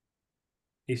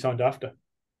 He signed after.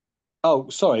 Oh,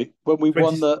 sorry. When we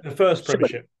won The first sorry,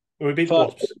 Premiership. When we beat the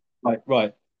first, Wasps.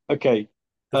 right. Okay.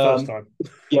 The first time.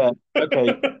 Yeah.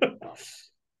 Okay.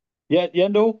 Yeah.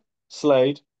 Yandel,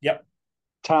 Slade, Yep.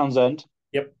 Townsend.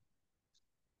 Yep.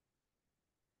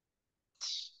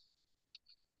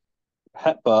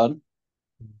 Hepburn.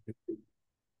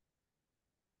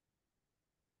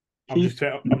 I'm just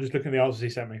looking at the answers he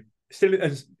sent me. Still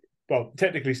as well,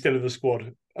 technically still in the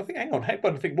squad. I think hang on,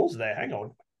 Hepburn I think was there. Hang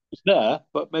on. Was there,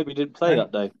 but maybe didn't play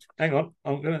that day. Hang on.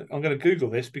 I'm gonna Google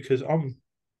this because I Must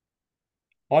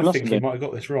think have he been. might have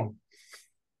got this wrong.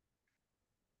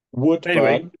 Anyway,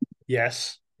 Woodburn.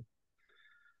 yes.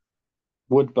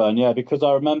 Woodburn, yeah, because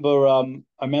I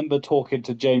remember talking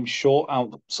to James Short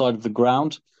outside of the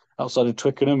ground, outside of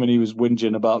Twickenham, and he was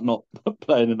whinging about not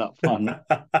playing in that final.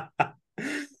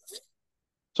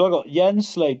 So I got Yen,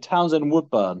 Slade, Townsend,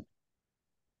 Woodburn,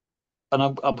 and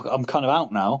I'm kind of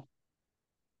out now.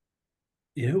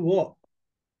 You know what?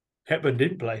 Hepburn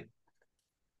didn't play.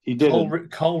 He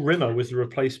didn't. Carl Rimmer was the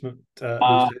replacement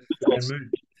Uh, and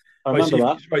moved. I Right,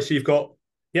 remember that. so you've got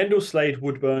Yendel, Slade,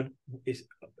 Woodburn.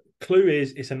 Clue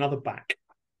is it's another back.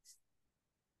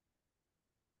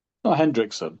 Not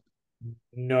Hendrickson.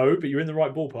 No, but you're in the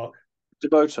right ballpark.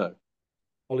 Devoto.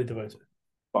 Ollie Devoto.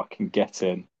 Fucking get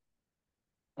in.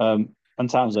 And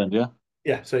Townsend, yeah.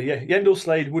 Yeah, so yeah, Yendel,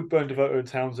 Slade, Woodburn, Devoto, and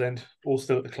Townsend all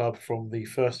still at the club from the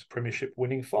first Premiership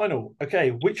winning final. Okay,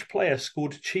 which player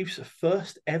scored Chiefs'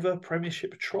 first ever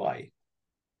Premiership try?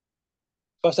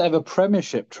 First ever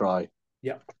Premiership try.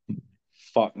 Yeah,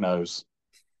 Fuck knows.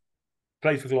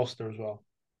 played for Gloucester as well.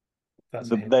 That's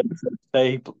The, a hint.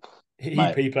 they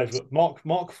mate. He played for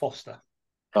Mark Foster.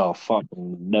 Oh fuck!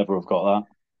 Never have got that.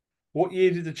 What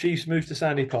year did the Chiefs move to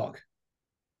Sandy Park?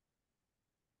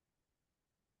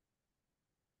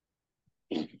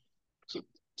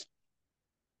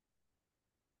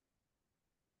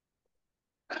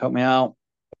 Help me out.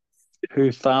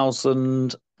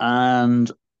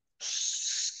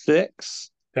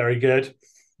 2006. Very good.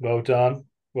 Well done.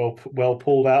 Well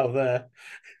pulled out of there.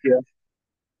 Yeah.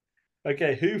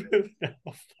 Okay, who?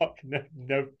 Oh, fuck,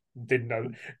 no, didn't know.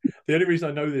 The only reason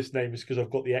I know this name is because I've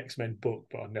got the X-Men book,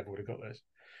 but I never would have got this.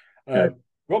 Okay.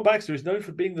 Rob Baxter is known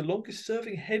for being the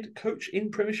longest-serving head coach in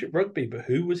Premiership Rugby, but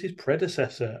who was his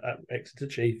predecessor at Exeter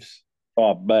Chiefs?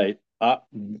 Oh, mate,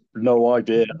 no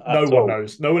idea No at one all.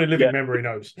 knows. No one in living Yeah. memory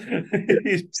knows.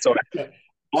 Sorry,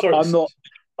 Sorry. I'm not.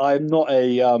 I'm not a.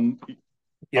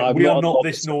 Yeah, I'm we are not not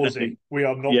this novice. nosy. We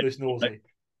are not Yeah, this nosy.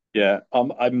 yeah.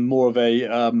 I'm more of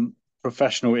a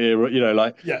professional era.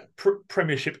 Like Yeah,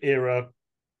 Premiership era.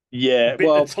 yeah. A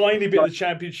Well, tiny bit like, of the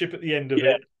Championship at the end of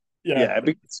yeah, it. Yeah. yeah.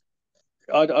 Because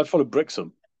I'd follow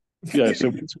Brixham.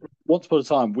 So once upon a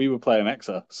time we were playing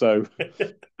Exeter. So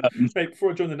Mate, before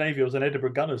I joined the Navy, I was an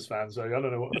Edinburgh Gunners fan, so I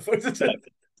don't know what the fuck to say.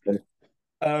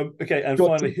 Okay, and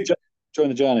finally, join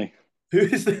the journey.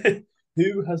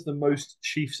 Who has the most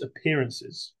Chiefs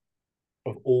appearances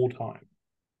of all time?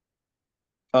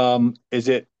 Is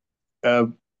it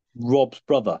Rob's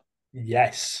brother?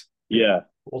 Yes. Yeah,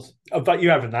 But you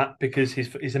having that because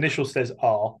his initial says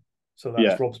R, so that's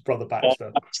yeah. Rob's brother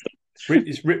Baxter.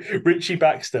 It's Richie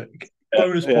Baxter.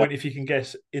 Bonus point if you can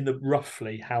guess in the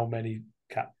roughly how many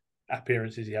cap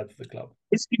appearances he had for the club.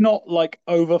 Is he not like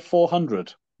over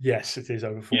 400? Yes, it is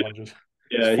over 400.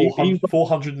 Yeah,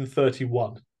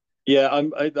 431. Yeah,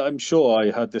 I'm sure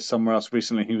I heard this somewhere else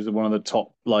recently. He was one of the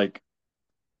top like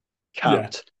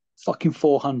capped. Yeah. Fucking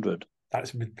 400.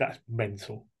 That's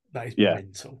mental. That is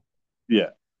mental. Yeah.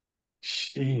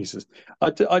 Jesus. I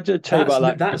did tell you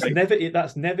about that.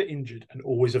 That's never injured and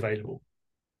always available.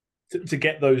 To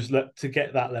get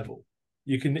that level.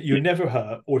 You're never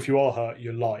hurt, or if you are hurt,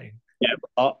 you're lying. Yeah,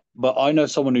 but I know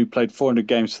someone who played 400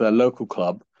 games for their local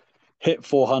club, hit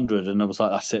 400, and I was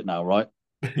like, "That's it now, right?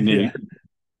 That's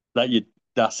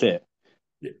it."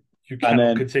 Yeah, you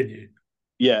cannot continue.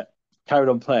 Yeah, carried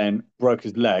on playing, broke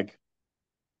his leg,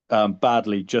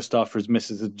 badly just after his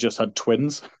missus had just had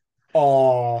twins.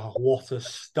 Oh, what a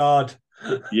stud!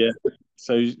 Yeah,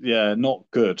 so yeah, not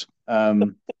good.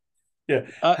 Yeah,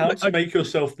 how to make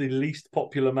yourself the least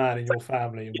popular man in your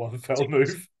family in one fell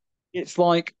move? It's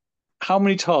like, how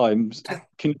many times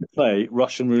can you play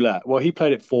Russian roulette? Well, he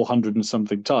played it 400 and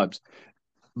something times.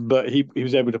 but he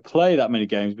was able to play that many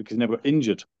games because he never got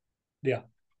injured. Yeah.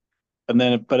 And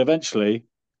then, but eventually,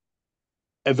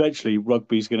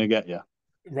 rugby's going to get you.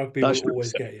 Rugby That's will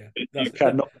always get you. you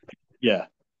cannot. Yeah.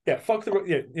 Yeah, fuck the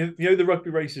the rugby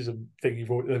racism thing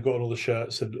they've got on all the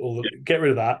shirts and all the get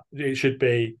rid of that. It should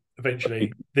be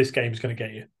eventually this game's going to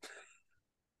get you.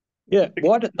 Yeah,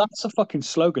 that's a fucking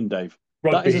slogan, Dave.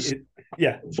 Rugby, That is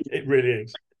it really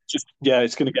is.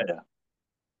 It's going to get you.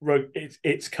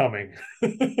 It's coming.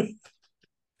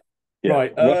 Yeah.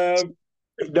 Right.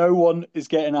 No one is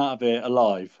getting out of it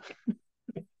alive.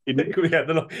 Can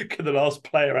the last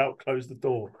player out close the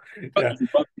door? Yeah.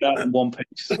 In one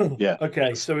piece. Yeah.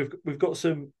 Okay, so we've got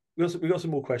some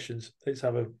more questions. Let's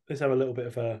have a little bit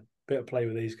of play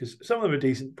with these because some of them are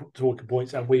decent talking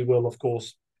points, and we will of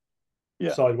course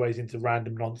sideways into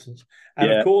random nonsense.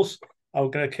 And of course, I'm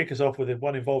going to kick us off with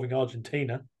one involving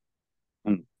Argentina.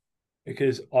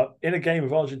 Because in a game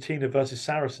of Argentina versus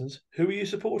Saracens, who are you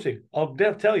supporting? I'll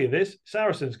tell you this,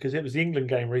 Saracens, because it was the England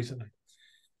game recently.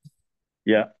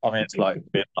 Yeah, I mean, it's like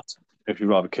if you'd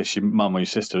rather kiss your mum or your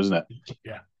sister, isn't it?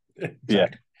 Yeah,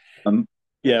 exactly.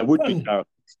 Yeah. It would be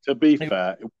Saracens. To be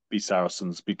fair, it would be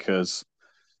Saracens because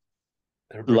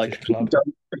they're a British club. I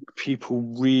don't think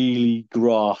people really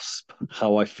grasp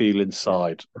how I feel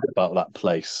inside about that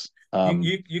place.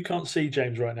 You can't see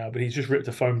James right now, but he's just ripped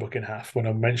a phone book in half when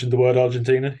I mentioned the word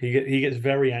Argentina. He gets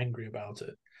very angry about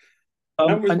it,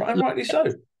 and rightly so.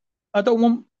 I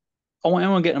want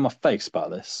anyone getting in my face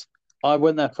about this. I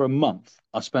went there for a month.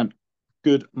 I spent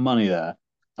good money there,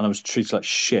 and I was treated like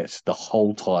shit the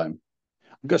whole time.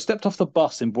 I stepped off the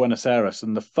bus in Buenos Aires,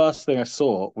 and the first thing I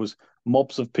saw was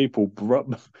mobs of people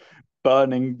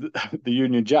burning the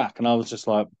Union Jack, and I was just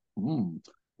like,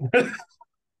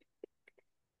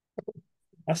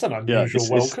 That's an unusual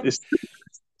welcome. It's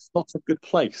not a good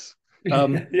place.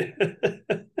 And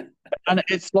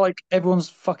it's like everyone's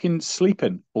fucking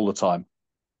sleeping all the time.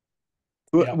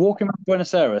 Yeah. Walking around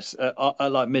Buenos Aires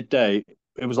at like midday,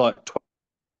 it was like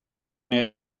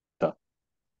 20.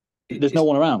 There's no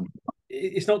one around.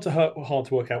 It's not hard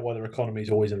to work out why their economy is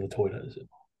always in the toilet, is it?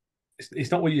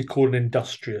 It's not what you'd call an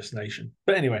industrious nation.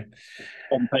 But anyway.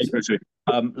 On paper,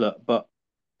 look, but,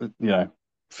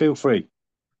 feel free.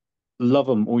 Love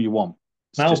them all you want.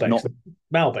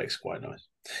 Malbec's quite nice.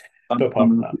 But apart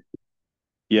from that.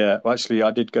 Yeah, actually,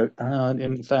 I did go,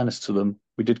 in fairness to them,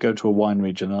 we did go to a wine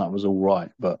region and that was all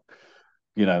right. But,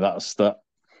 that's the...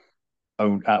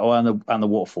 and the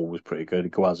waterfall was pretty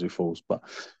good, Iguazu Falls. But,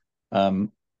 okay.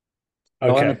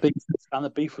 And the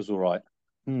beef was all right.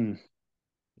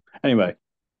 Anyway.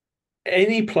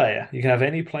 You can have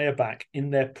any player back in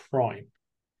their prime.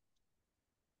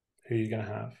 Who are you going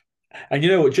to have? And you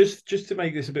know what? Just to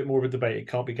make this a bit more of a debate, it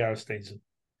can't be Gareth Steenson.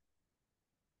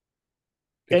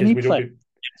 Any player,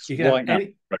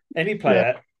 any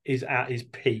player is at his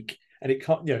peak, and it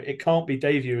can't be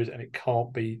Dave Ewers and it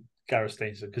can't be Gareth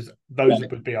Steenson because those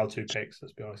would be our two picks.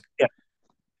 Let's be honest. Yeah,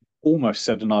 almost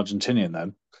said an Argentinian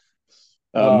then.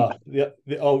 Do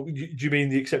you mean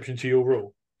the exception to your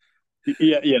rule?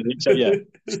 Yeah.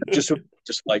 just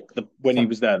like when he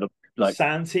was there,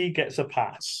 Santi gets a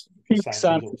pass.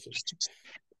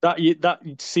 That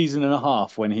season and a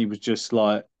half when he was just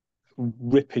like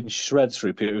ripping shreds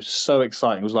through people, it was so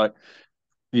exciting. It was like,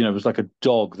 it was like a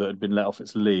dog that had been let off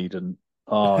its lead, and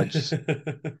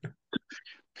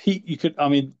you could. I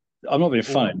mean, I'm not being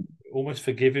funny. Almost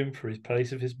forgive him for his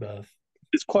place of his birth.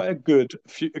 It's quite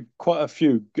a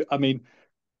few. I mean,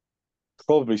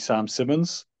 probably Sam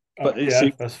Simmons. But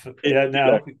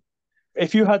now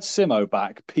if you had Simo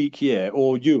back peak year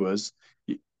or Ewers,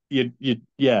 you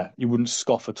wouldn't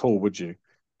scoff at all, would you?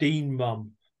 Dean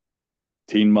Mum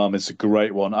is a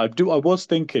great one. I was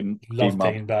thinking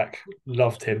Dean back.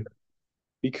 Loved him.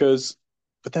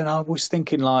 But then I was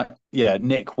thinking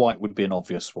Nick White would be an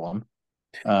obvious one.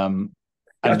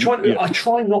 I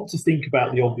try not to think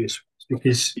about the obvious ones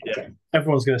because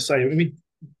everyone's going to say,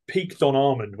 peak Don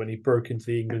Armand when he broke into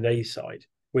the England A side.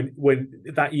 When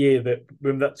that year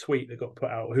remember that tweet that got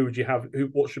put out, who would you have?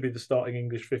 What should be the starting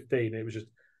English 15? It was just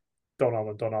Don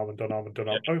Armand, Don Armand, Don Armand, Don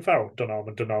Armand. Owen Farrell, Don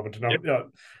Armand, Don Armand, Don Armand. Yeah.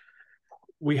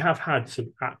 We have had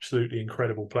some absolutely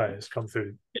incredible players come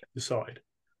through the side.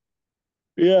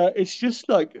 Yeah, it's just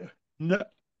like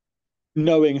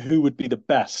knowing who would be the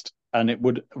best, and it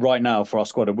would right now for our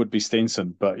squad it would be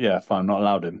Steenson, but fine, not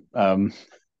allowed him.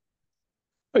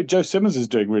 Joe Simmons is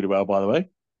doing really well, by the way.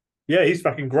 Yeah, he's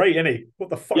fucking great, isn't he?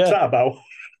 What the fuck's that about?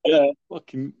 Yeah,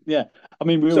 fucking yeah. I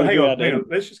mean, hang on.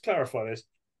 Let's just clarify this.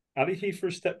 Ali Heifer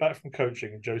has stepped back from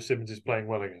coaching, and Joe Simmons is playing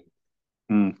well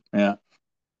again. Yeah.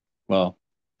 Well,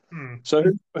 So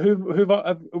what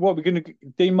are we going to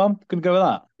Dean Mum? Going to go with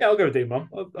that? Yeah, I'll go with Dean Mum.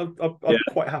 I'm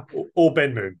quite happy. Or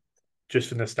Ben Moon, just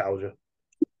for nostalgia.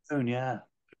 Oh yeah.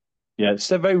 Yeah, it's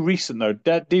very recent though.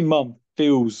 Dean Mum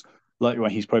feels like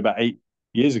he's probably about 8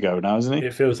 years ago now, isn't he?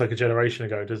 It feels like a generation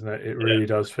ago, doesn't it? It really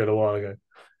does feel a while ago.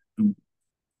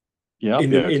 Yeah, I'll In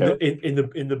be the okay.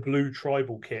 in the blue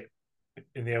tribal kit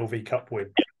in the LV Cup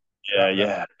win.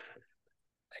 Yeah.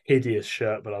 Hideous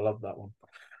shirt, but I love that one.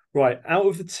 Right, out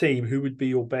of the team, who would be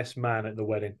your best man at the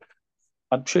wedding?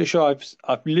 I'm pretty sure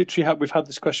I've literally we've had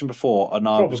this question before, and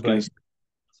I was going Probably. to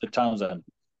say Townsend.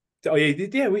 Oh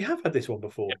yeah, we have had this one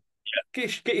before.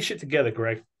 Get your shit together,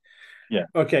 Greg. Yeah.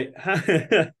 Okay,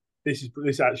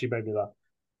 this actually made me laugh.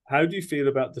 How do you feel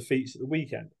about defeats at the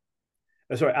weekend?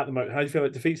 Sorry, at the moment. How do you feel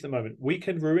about defeats at the moment?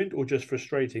 Weekend ruined or just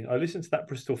frustrating? I listened to that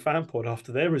Bristol fan pod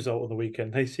after their result on the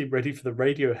weekend. They seem ready for the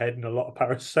Radiohead and a lot of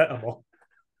paracetamol.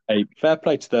 Hey, fair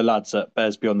play to the lads at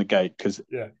Bears Beyond the Gate because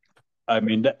Yeah, I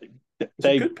mean it's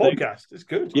a good podcast. It's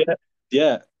good.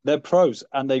 Yeah, they're pros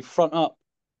and they front up.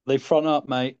 They front up,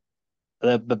 mate.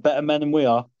 They're better men than we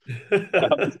are.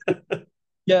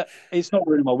 Yeah, it's not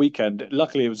ruining my weekend.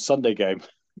 Luckily, it was a Sunday game.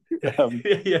 Um,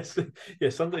 Yes, yeah.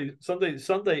 Sunday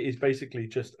is basically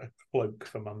just a cloak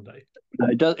for Monday.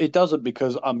 it doesn't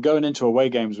because I'm going into away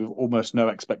games with almost no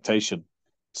expectation.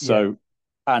 So,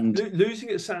 and Losing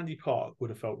at Sandy Park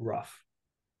would have felt rough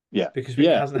yeah, because it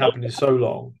hasn't happened in so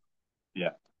long.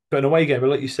 Yeah, But an away game, but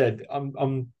like you said,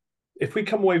 if we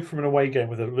come away from an away game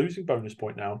with a losing bonus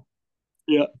point now,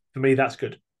 yeah, for me that's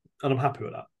good, and I'm happy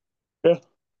with that.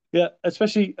 yeah.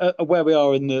 Especially where we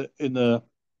are in the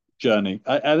journey.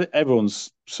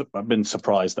 Everyone's been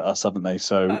surprised at us, haven't they?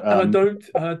 So, And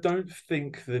I don't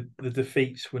think that the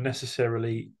defeats were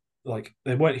necessarily like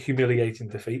they weren't humiliating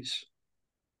defeats.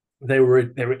 They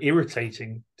were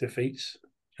irritating defeats,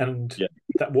 and yeah,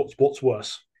 that what's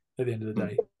worse at the end of the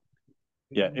day.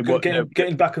 yeah. It was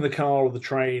Getting back in the car or the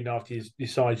train after you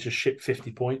decide to ship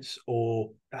 50 points,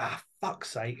 or fuck's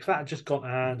sake, if that had just gone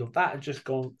and or that had just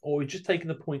gone, or you're just taking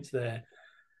the points there,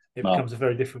 it no, becomes a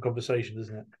very different conversation,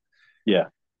 doesn't it? yeah,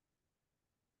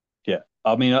 yeah.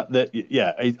 I mean, like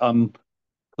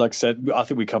I said, I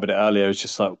think we covered it earlier. It's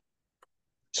just like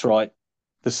it's right.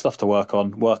 There's stuff to work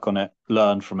on. Work on it.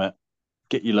 Learn from it.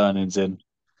 Get your learnings in.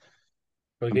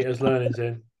 Got to get those learnings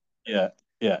in. Yeah,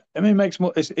 yeah. I mean, it makes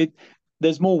more.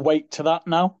 There's more weight to that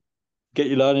now. Get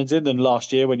your learnings in than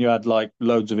last year when you had like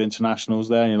loads of internationals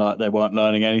there and you're like they weren't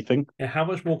learning anything. Yeah, how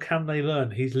much more can they learn?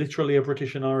 He's literally a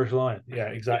British and Irish lion. Yeah,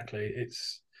 exactly.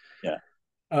 It's Yeah.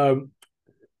 um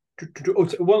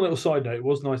one little side note, it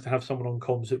was nice to have someone on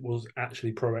comms that was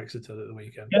actually pro Exeter at the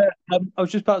weekend. Yeah, I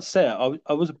was just about to say it.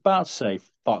 I was about to say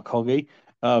fuck Hoggy.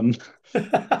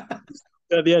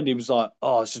 At the end, he was like,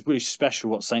 "Oh, it's just really special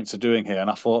what Saints are doing here," and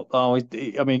I thought, "Oh,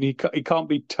 I mean, he can't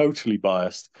be totally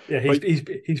biased." Yeah, But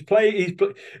he's playing.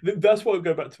 That's why I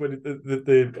go back to when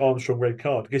the Armstrong red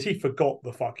card because he forgot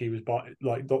the fuck he was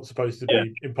like not supposed to yeah,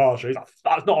 be impartial. He's like,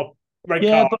 that's not a red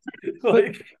yeah, card. but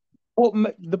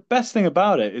Like, the best thing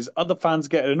about it is other fans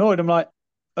get annoyed. I'm like,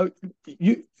 oh,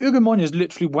 Jurgen Monya's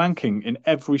literally wanking in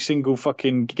every single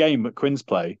fucking game that Quins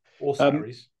play. or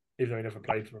Sarries, even though he never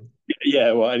played for them.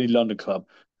 Yeah, well, any London club.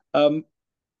 Um,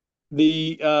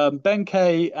 the Ben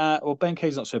K, well, Ben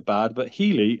K's not so bad, but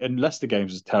Healy in Leicester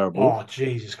games is terrible. Oh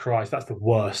Jesus Christ, that's the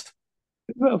worst.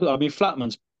 Well, I mean,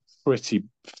 Flatman's pretty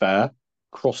fair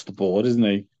across the board, isn't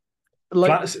he?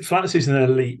 Like, Flatness is an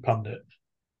elite pundit.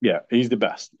 yeah, he's the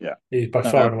best. Yeah, He's by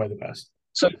far and away the best.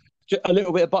 so a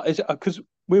little bit about because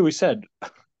we always said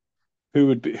who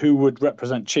would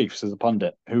represent Chiefs as a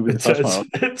pundit? Who would the first one?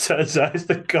 It turns out it's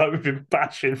the guy we've been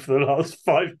bashing for the last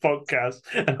 5 podcasts,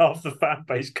 and half the fan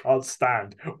base can't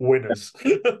stand winners.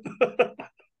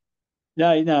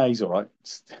 No, he's all right.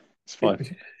 It's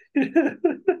fine.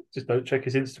 Just don't check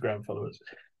his Instagram followers.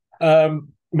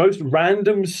 Most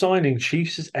random signing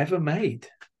Chiefs has ever made.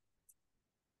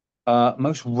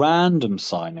 Most random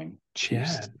signing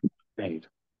Chiefs Yeah. made.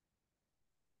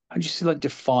 I just like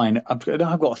define. I've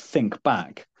got to think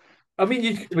back. I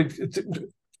mean,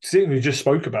 seeing we just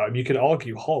spoke about him, you could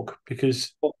argue Hogg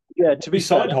because Yeah, to be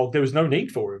fair, signed Hogg, there was no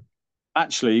need for him.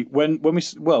 actually, when we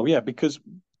because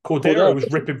Cordero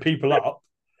was ripping people up.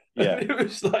 Yeah, it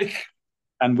was like,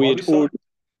 and we had already.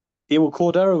 Yeah, well,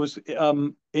 Cordero was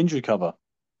injury cover.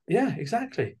 Yeah,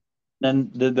 exactly. Then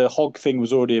the Hogg thing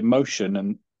was already in motion,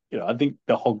 and I think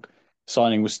the Hogg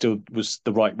signing was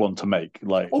the right one to make.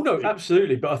 Like, oh no,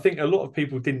 absolutely. But I think a lot of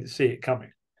people didn't see it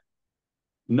coming.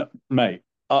 No, mate.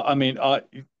 I mean,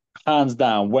 hands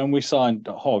down, when we signed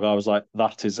Hogg, I was like,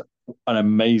 that is an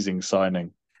amazing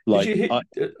signing. Like, I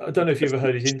don't know if you ever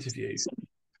heard his interview.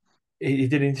 he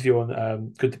did an interview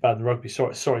on Good to Bad and Rugby.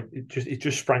 Sorry, it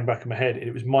just sprang back in my head.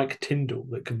 It was Mike Tyndall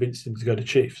that convinced him to go to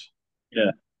Chiefs.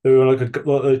 Yeah. They were like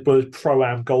those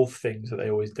pro-am golf things that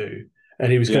they always do,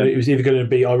 and he was Yeah. going. It was either going to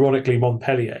be ironically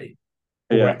Montpellier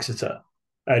or Yeah. Exeter,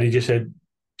 and he just said,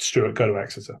 "Stuart, go to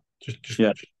Exeter.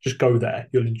 Yeah. Just go there.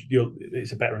 You'll.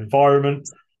 It's a better environment.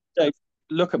 Dave,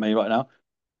 look at me right now.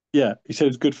 Yeah, he said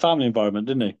it was a good family environment,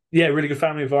 didn't he? Yeah, really good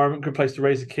family environment. Good place to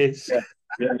raise the kids. Yeah.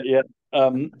 Yeah, yeah.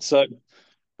 So,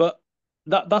 but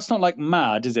that's not like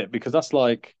mad, is it? Because that's No,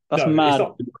 it's mad.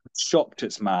 not. Shocked,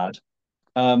 it's mad.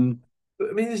 Um,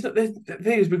 I mean, the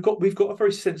thing is, we've got a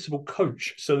very sensible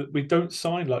coach, so that we don't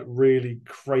sign like really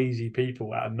crazy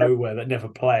people out of nowhere that never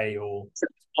play or.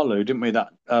 Follow, didn't we? That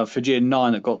Fijian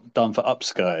nine that got done for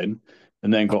upskirting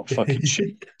and then got fucking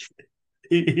shit.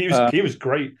 He was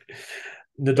great.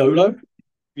 Dolo, Nadolo,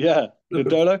 yeah,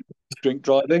 Dolo, drink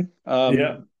driving,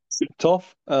 yeah,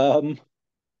 tough.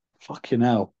 Fucking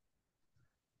hell.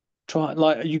 Try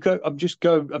like you go. I'm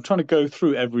trying to go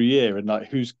through every year and like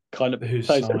who's kind of who's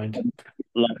plays signed.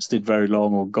 lasted very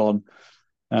long or gone.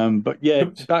 But yeah,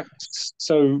 that's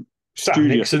so Sam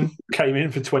studious. Nixon came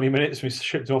in for 20 minutes. We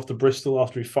shipped him off to Bristol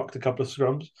after he fucked a couple of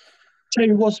scrums. Tell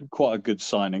you who was quite a good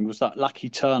signing was that Lackey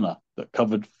Turner that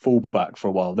covered fullback for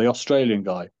a while, the Australian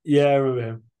guy. Yeah, I remember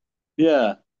him.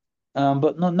 Yeah,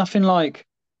 but nothing like,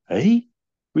 hey,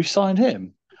 we've signed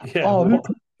him. Yeah, Oh what?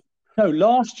 no!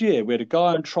 Last year we had a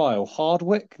guy on trial,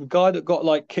 Hardwick, the guy that got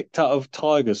like kicked out of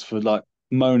Tigers for like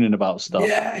moaning about stuff.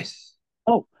 Yes.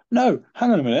 Oh no!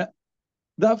 Hang on a minute.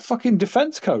 That fucking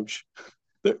defense coach,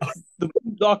 the,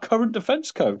 our current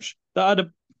defense coach, that had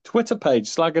a Twitter page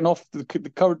slagging off the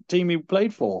current team he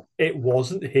played for. It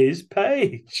wasn't his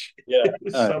page. Yeah, It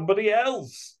was somebody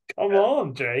else. Come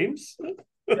on, James.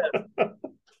 I'll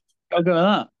go with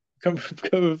that. Go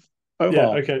with Omar. Yeah,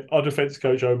 okay. Our defense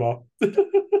coach, Omar. I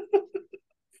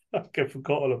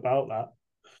forgot all about that.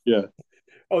 Yeah.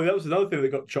 Oh, that was another thing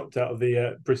that got chopped out of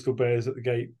the Bristol Bears at the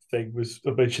gate thing was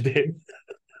I mentioned him.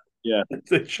 Yeah.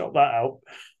 They chopped that out.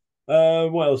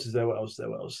 What else is there? What else is there?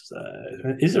 What else is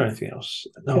there? Is there anything else?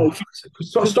 No.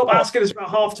 Stop asking us about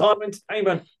half-time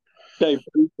entertainment. Dave,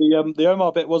 the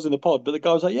Omar bit was in the pod, but the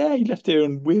guy was like, "Yeah, he left here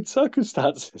in weird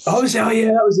circumstances." Oh,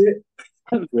 yeah, that was it.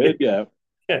 That was weird. Yeah.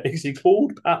 Yeah, is he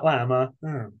called Pat Lammer?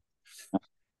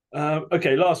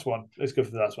 Okay, last one. Let's go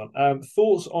for the last one.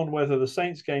 Thoughts on whether the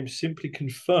Saints game simply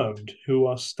confirmed who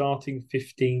our starting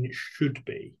 15 should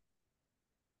be?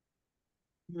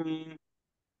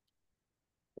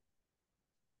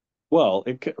 Well,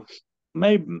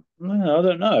 maybe I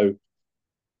don't know.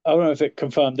 I don't know if it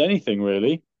confirmed anything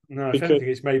really. No, if because anything,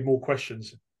 it's made more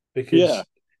questions because yeah,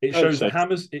 it shows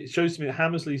that It shows to me that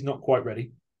Hammersley's not quite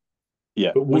ready.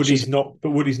 Yeah, but Woody's not.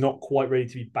 But Woody's not quite ready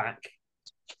to be back.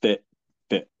 Fit.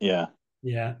 Yeah.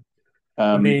 Yeah.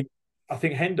 I mean, I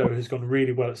think Hendo has gone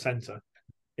really well at centre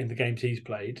in the games he's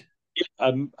played.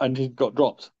 And he got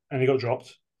dropped.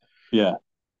 Yeah.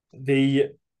 I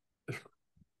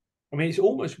mean, it's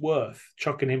almost worth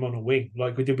chucking him on a wing,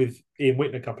 like we did with Ian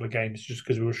Whitten a couple of games, just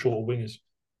because we were short of wingers.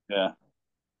 Yeah.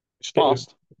 He's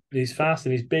fast. He's fast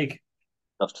and he's big.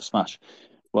 Tough to smash.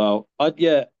 Well,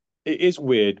 it is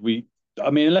weird.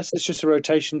 I mean, unless it's just a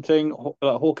rotation thing,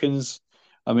 like Hawkins,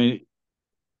 I mean,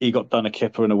 he got done a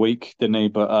kipper in a week, didn't he?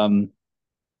 But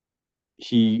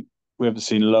we haven't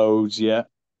seen loads yet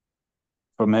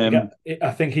from him.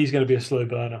 I think he's going to be a slow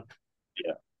burner.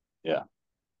 Yeah.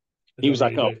 He was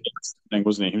like, signing,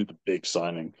 wasn't he? He was the big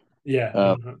signing.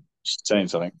 Yeah. Saying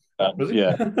something. Was he?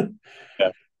 Yeah.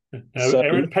 Yeah. No, so,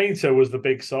 Aaron Painter was the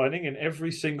big signing in every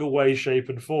single way, shape,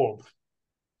 and form.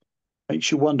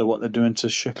 Makes you wonder what they're doing to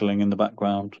Schickling in the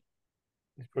background.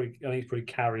 I think he's probably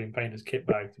carrying Painter's kit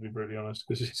bag, to be brutally honest,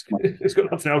 because he's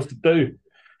got nothing else to do.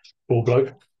 Poor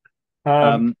bloke.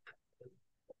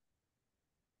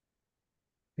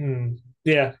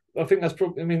 Yeah, I think that's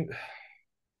probably. I mean,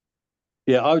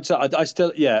 yeah, I would say I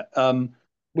still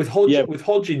with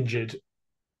Hodge injured,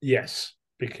 yes,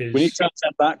 because we need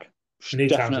Townsend back. We need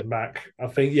Townsend back. I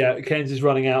think Keynes is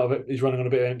running out of it. He's running on a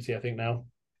bit empty. I think now.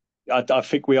 I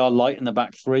think we are light in the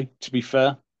back three. To be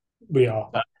fair, we are.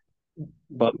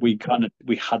 But we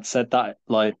had said that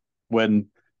like when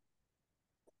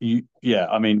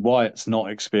I mean Wyatt's not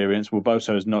experienced,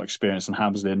 Wilboso is not experienced, and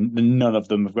Hamsley, none of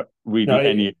them have got really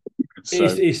any.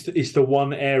 It's the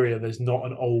one area there's not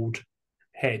an old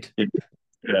head. Yeah.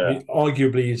 I mean,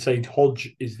 arguably, you'd say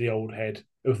Hodge is the old head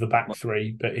of the back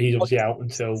three, but he's obviously out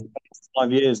until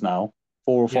 5 years now,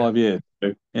 4 or 5 years.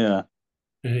 Yeah,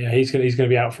 he's going to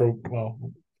be out for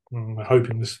I'm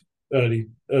hoping this early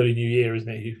New Year, isn't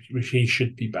it? He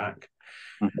should be back.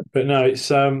 But no, it's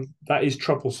that is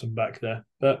troublesome back there.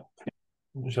 But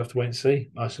we'll just have to wait and see,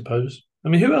 I suppose. I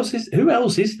mean, who else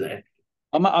is there?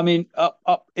 I mean,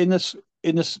 up in this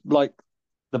like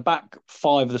the back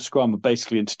five of the scrum are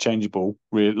basically interchangeable.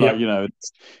 Really, like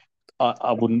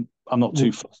I wouldn't. I'm not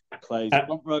too fussed. Plays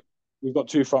front row. We've got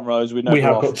two front rows. We know we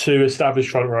have got two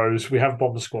established front rows. We have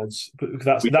bomber squads. But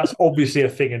that's obviously a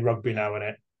thing in rugby now,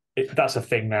 isn't it? That's a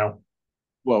thing now.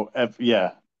 Well,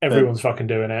 yeah, everyone's fucking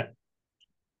doing it.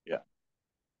 Yeah,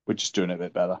 we're just doing it a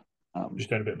bit better. Just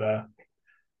doing a bit better.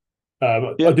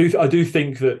 I do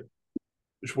think that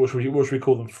what should we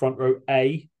call them? Front row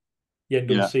A,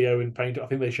 Yendel, CO, and Painter. I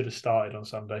think they should have started on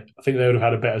Sunday. I think they would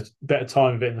have had a better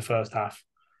time of it in the first half.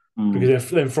 Because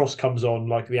then Frost comes on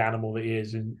like the animal that he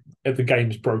is, and the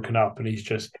game's broken up, and he's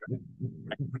just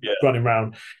running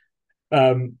around.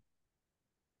 But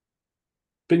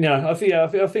no, I think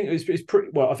it's pretty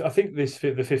well. I think the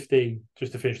 15,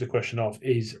 just to finish the question off,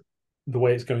 is the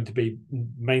way it's going to be,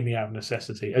 mainly out of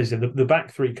necessity. As I said, the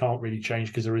back three can't really change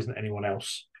because there isn't anyone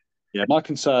else. Yeah, my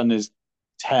concern is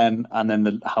 10, and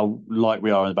then how light we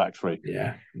are in the back three.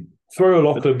 Yeah. Throw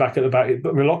O'Loughlin back at the back,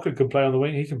 but O'Loughlin can play on the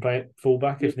wing. He can play at full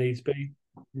back if needs be.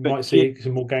 You might see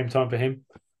some more game time for him.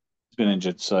 He's been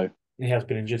injured, so he has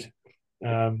been injured.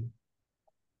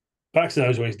 Baxter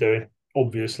knows what he's doing,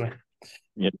 obviously.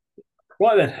 Yeah.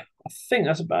 Right then, I think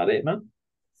that's about it, man.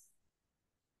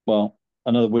 Well,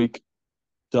 another week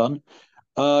done.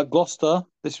 Gloucester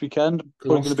this weekend.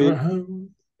 Gloucester going to be at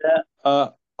home. Yeah.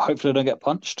 Hopefully, I don't get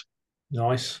punched.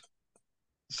 Nice.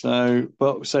 So,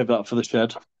 but we'll save that for the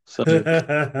shed. So,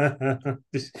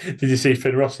 did you see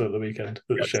Finn Russell at the weekend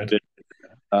at the shed?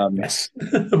 Yes,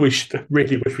 we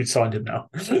really wish we'd signed him now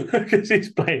because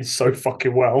he's playing so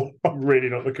fucking well. I'm really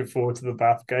not looking forward to the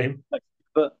Bath game.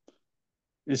 But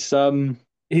it's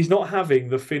he's not having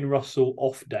the Finn Russell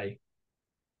off day.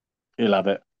 He'll have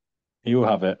it. He will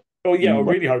have it. Oh yeah, I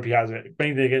really hope he has it.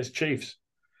 Mainly against Chiefs.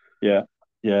 Yeah,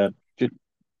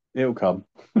 it'll come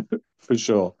for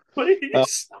sure.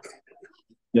 Please.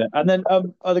 Yeah, and then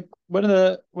when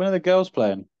are the girls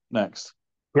playing next?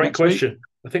 Great question. Week?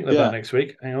 I think they're back next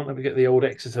week. Hang on, let me get the old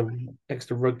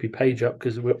extra rugby page up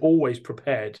because we're always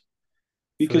prepared.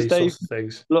 Because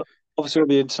things. Look, obviously all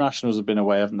the internationals have been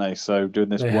away, haven't they? So doing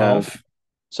this world.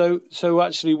 So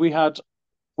actually we have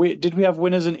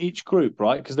winners in each group,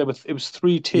 right? Because it was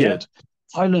 3 tiered.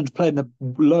 Yeah. Ireland playing the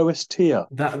lowest tier.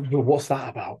 What's that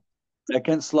about?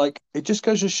 Against it just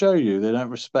goes to show you they don't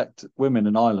respect women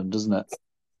in Ireland, doesn't it?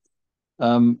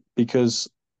 Because,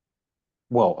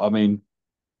 well, I mean,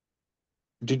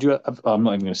 I'm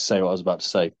not even going to say what I was about to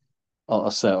say.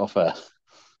 I'll say it off air.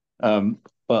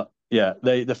 But yeah,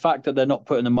 the fact that they're not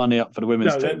putting the money up for the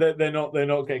women's team. They're not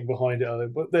getting behind it, are they?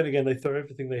 But then again, they throw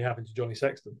everything they have into Johnny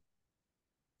Sexton.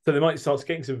 So they might start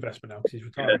getting some investment now because he's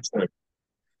retiring.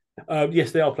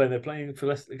 Yes, they are playing. They're playing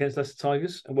against Leicester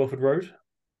Tigers at Welford Road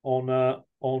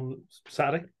on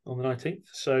Saturday, on the 19th.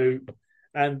 So,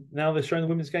 and now they're showing the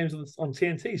women's games on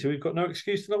TNT. So we've got no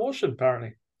excuse to not watch them,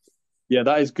 apparently. Yeah,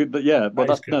 that is good. But yeah,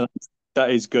 but that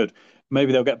is good.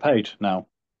 Maybe they'll get paid now.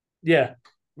 Yeah,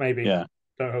 maybe. Yeah.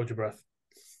 Don't hold your breath.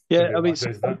 Yeah, I mean,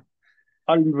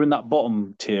 I remember in that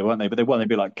bottom tier, weren't they? But they'd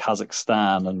be like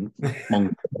Kazakhstan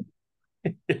and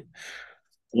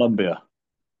Colombia.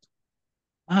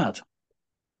 Mad.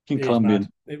 Colombian.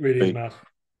 It really is mad.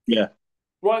 Yeah.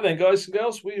 Right then, guys and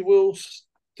girls, we will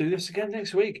do this again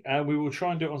next week, and we will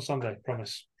try and do it on Sunday.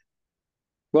 Promise.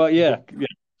 Well, yeah.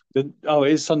 It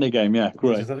is Sunday game. Yeah,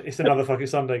 great. It's another fucking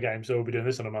Sunday game, so we'll be doing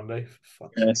this on a Monday.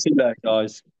 See you later,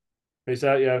 guys. Peace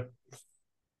out, yo.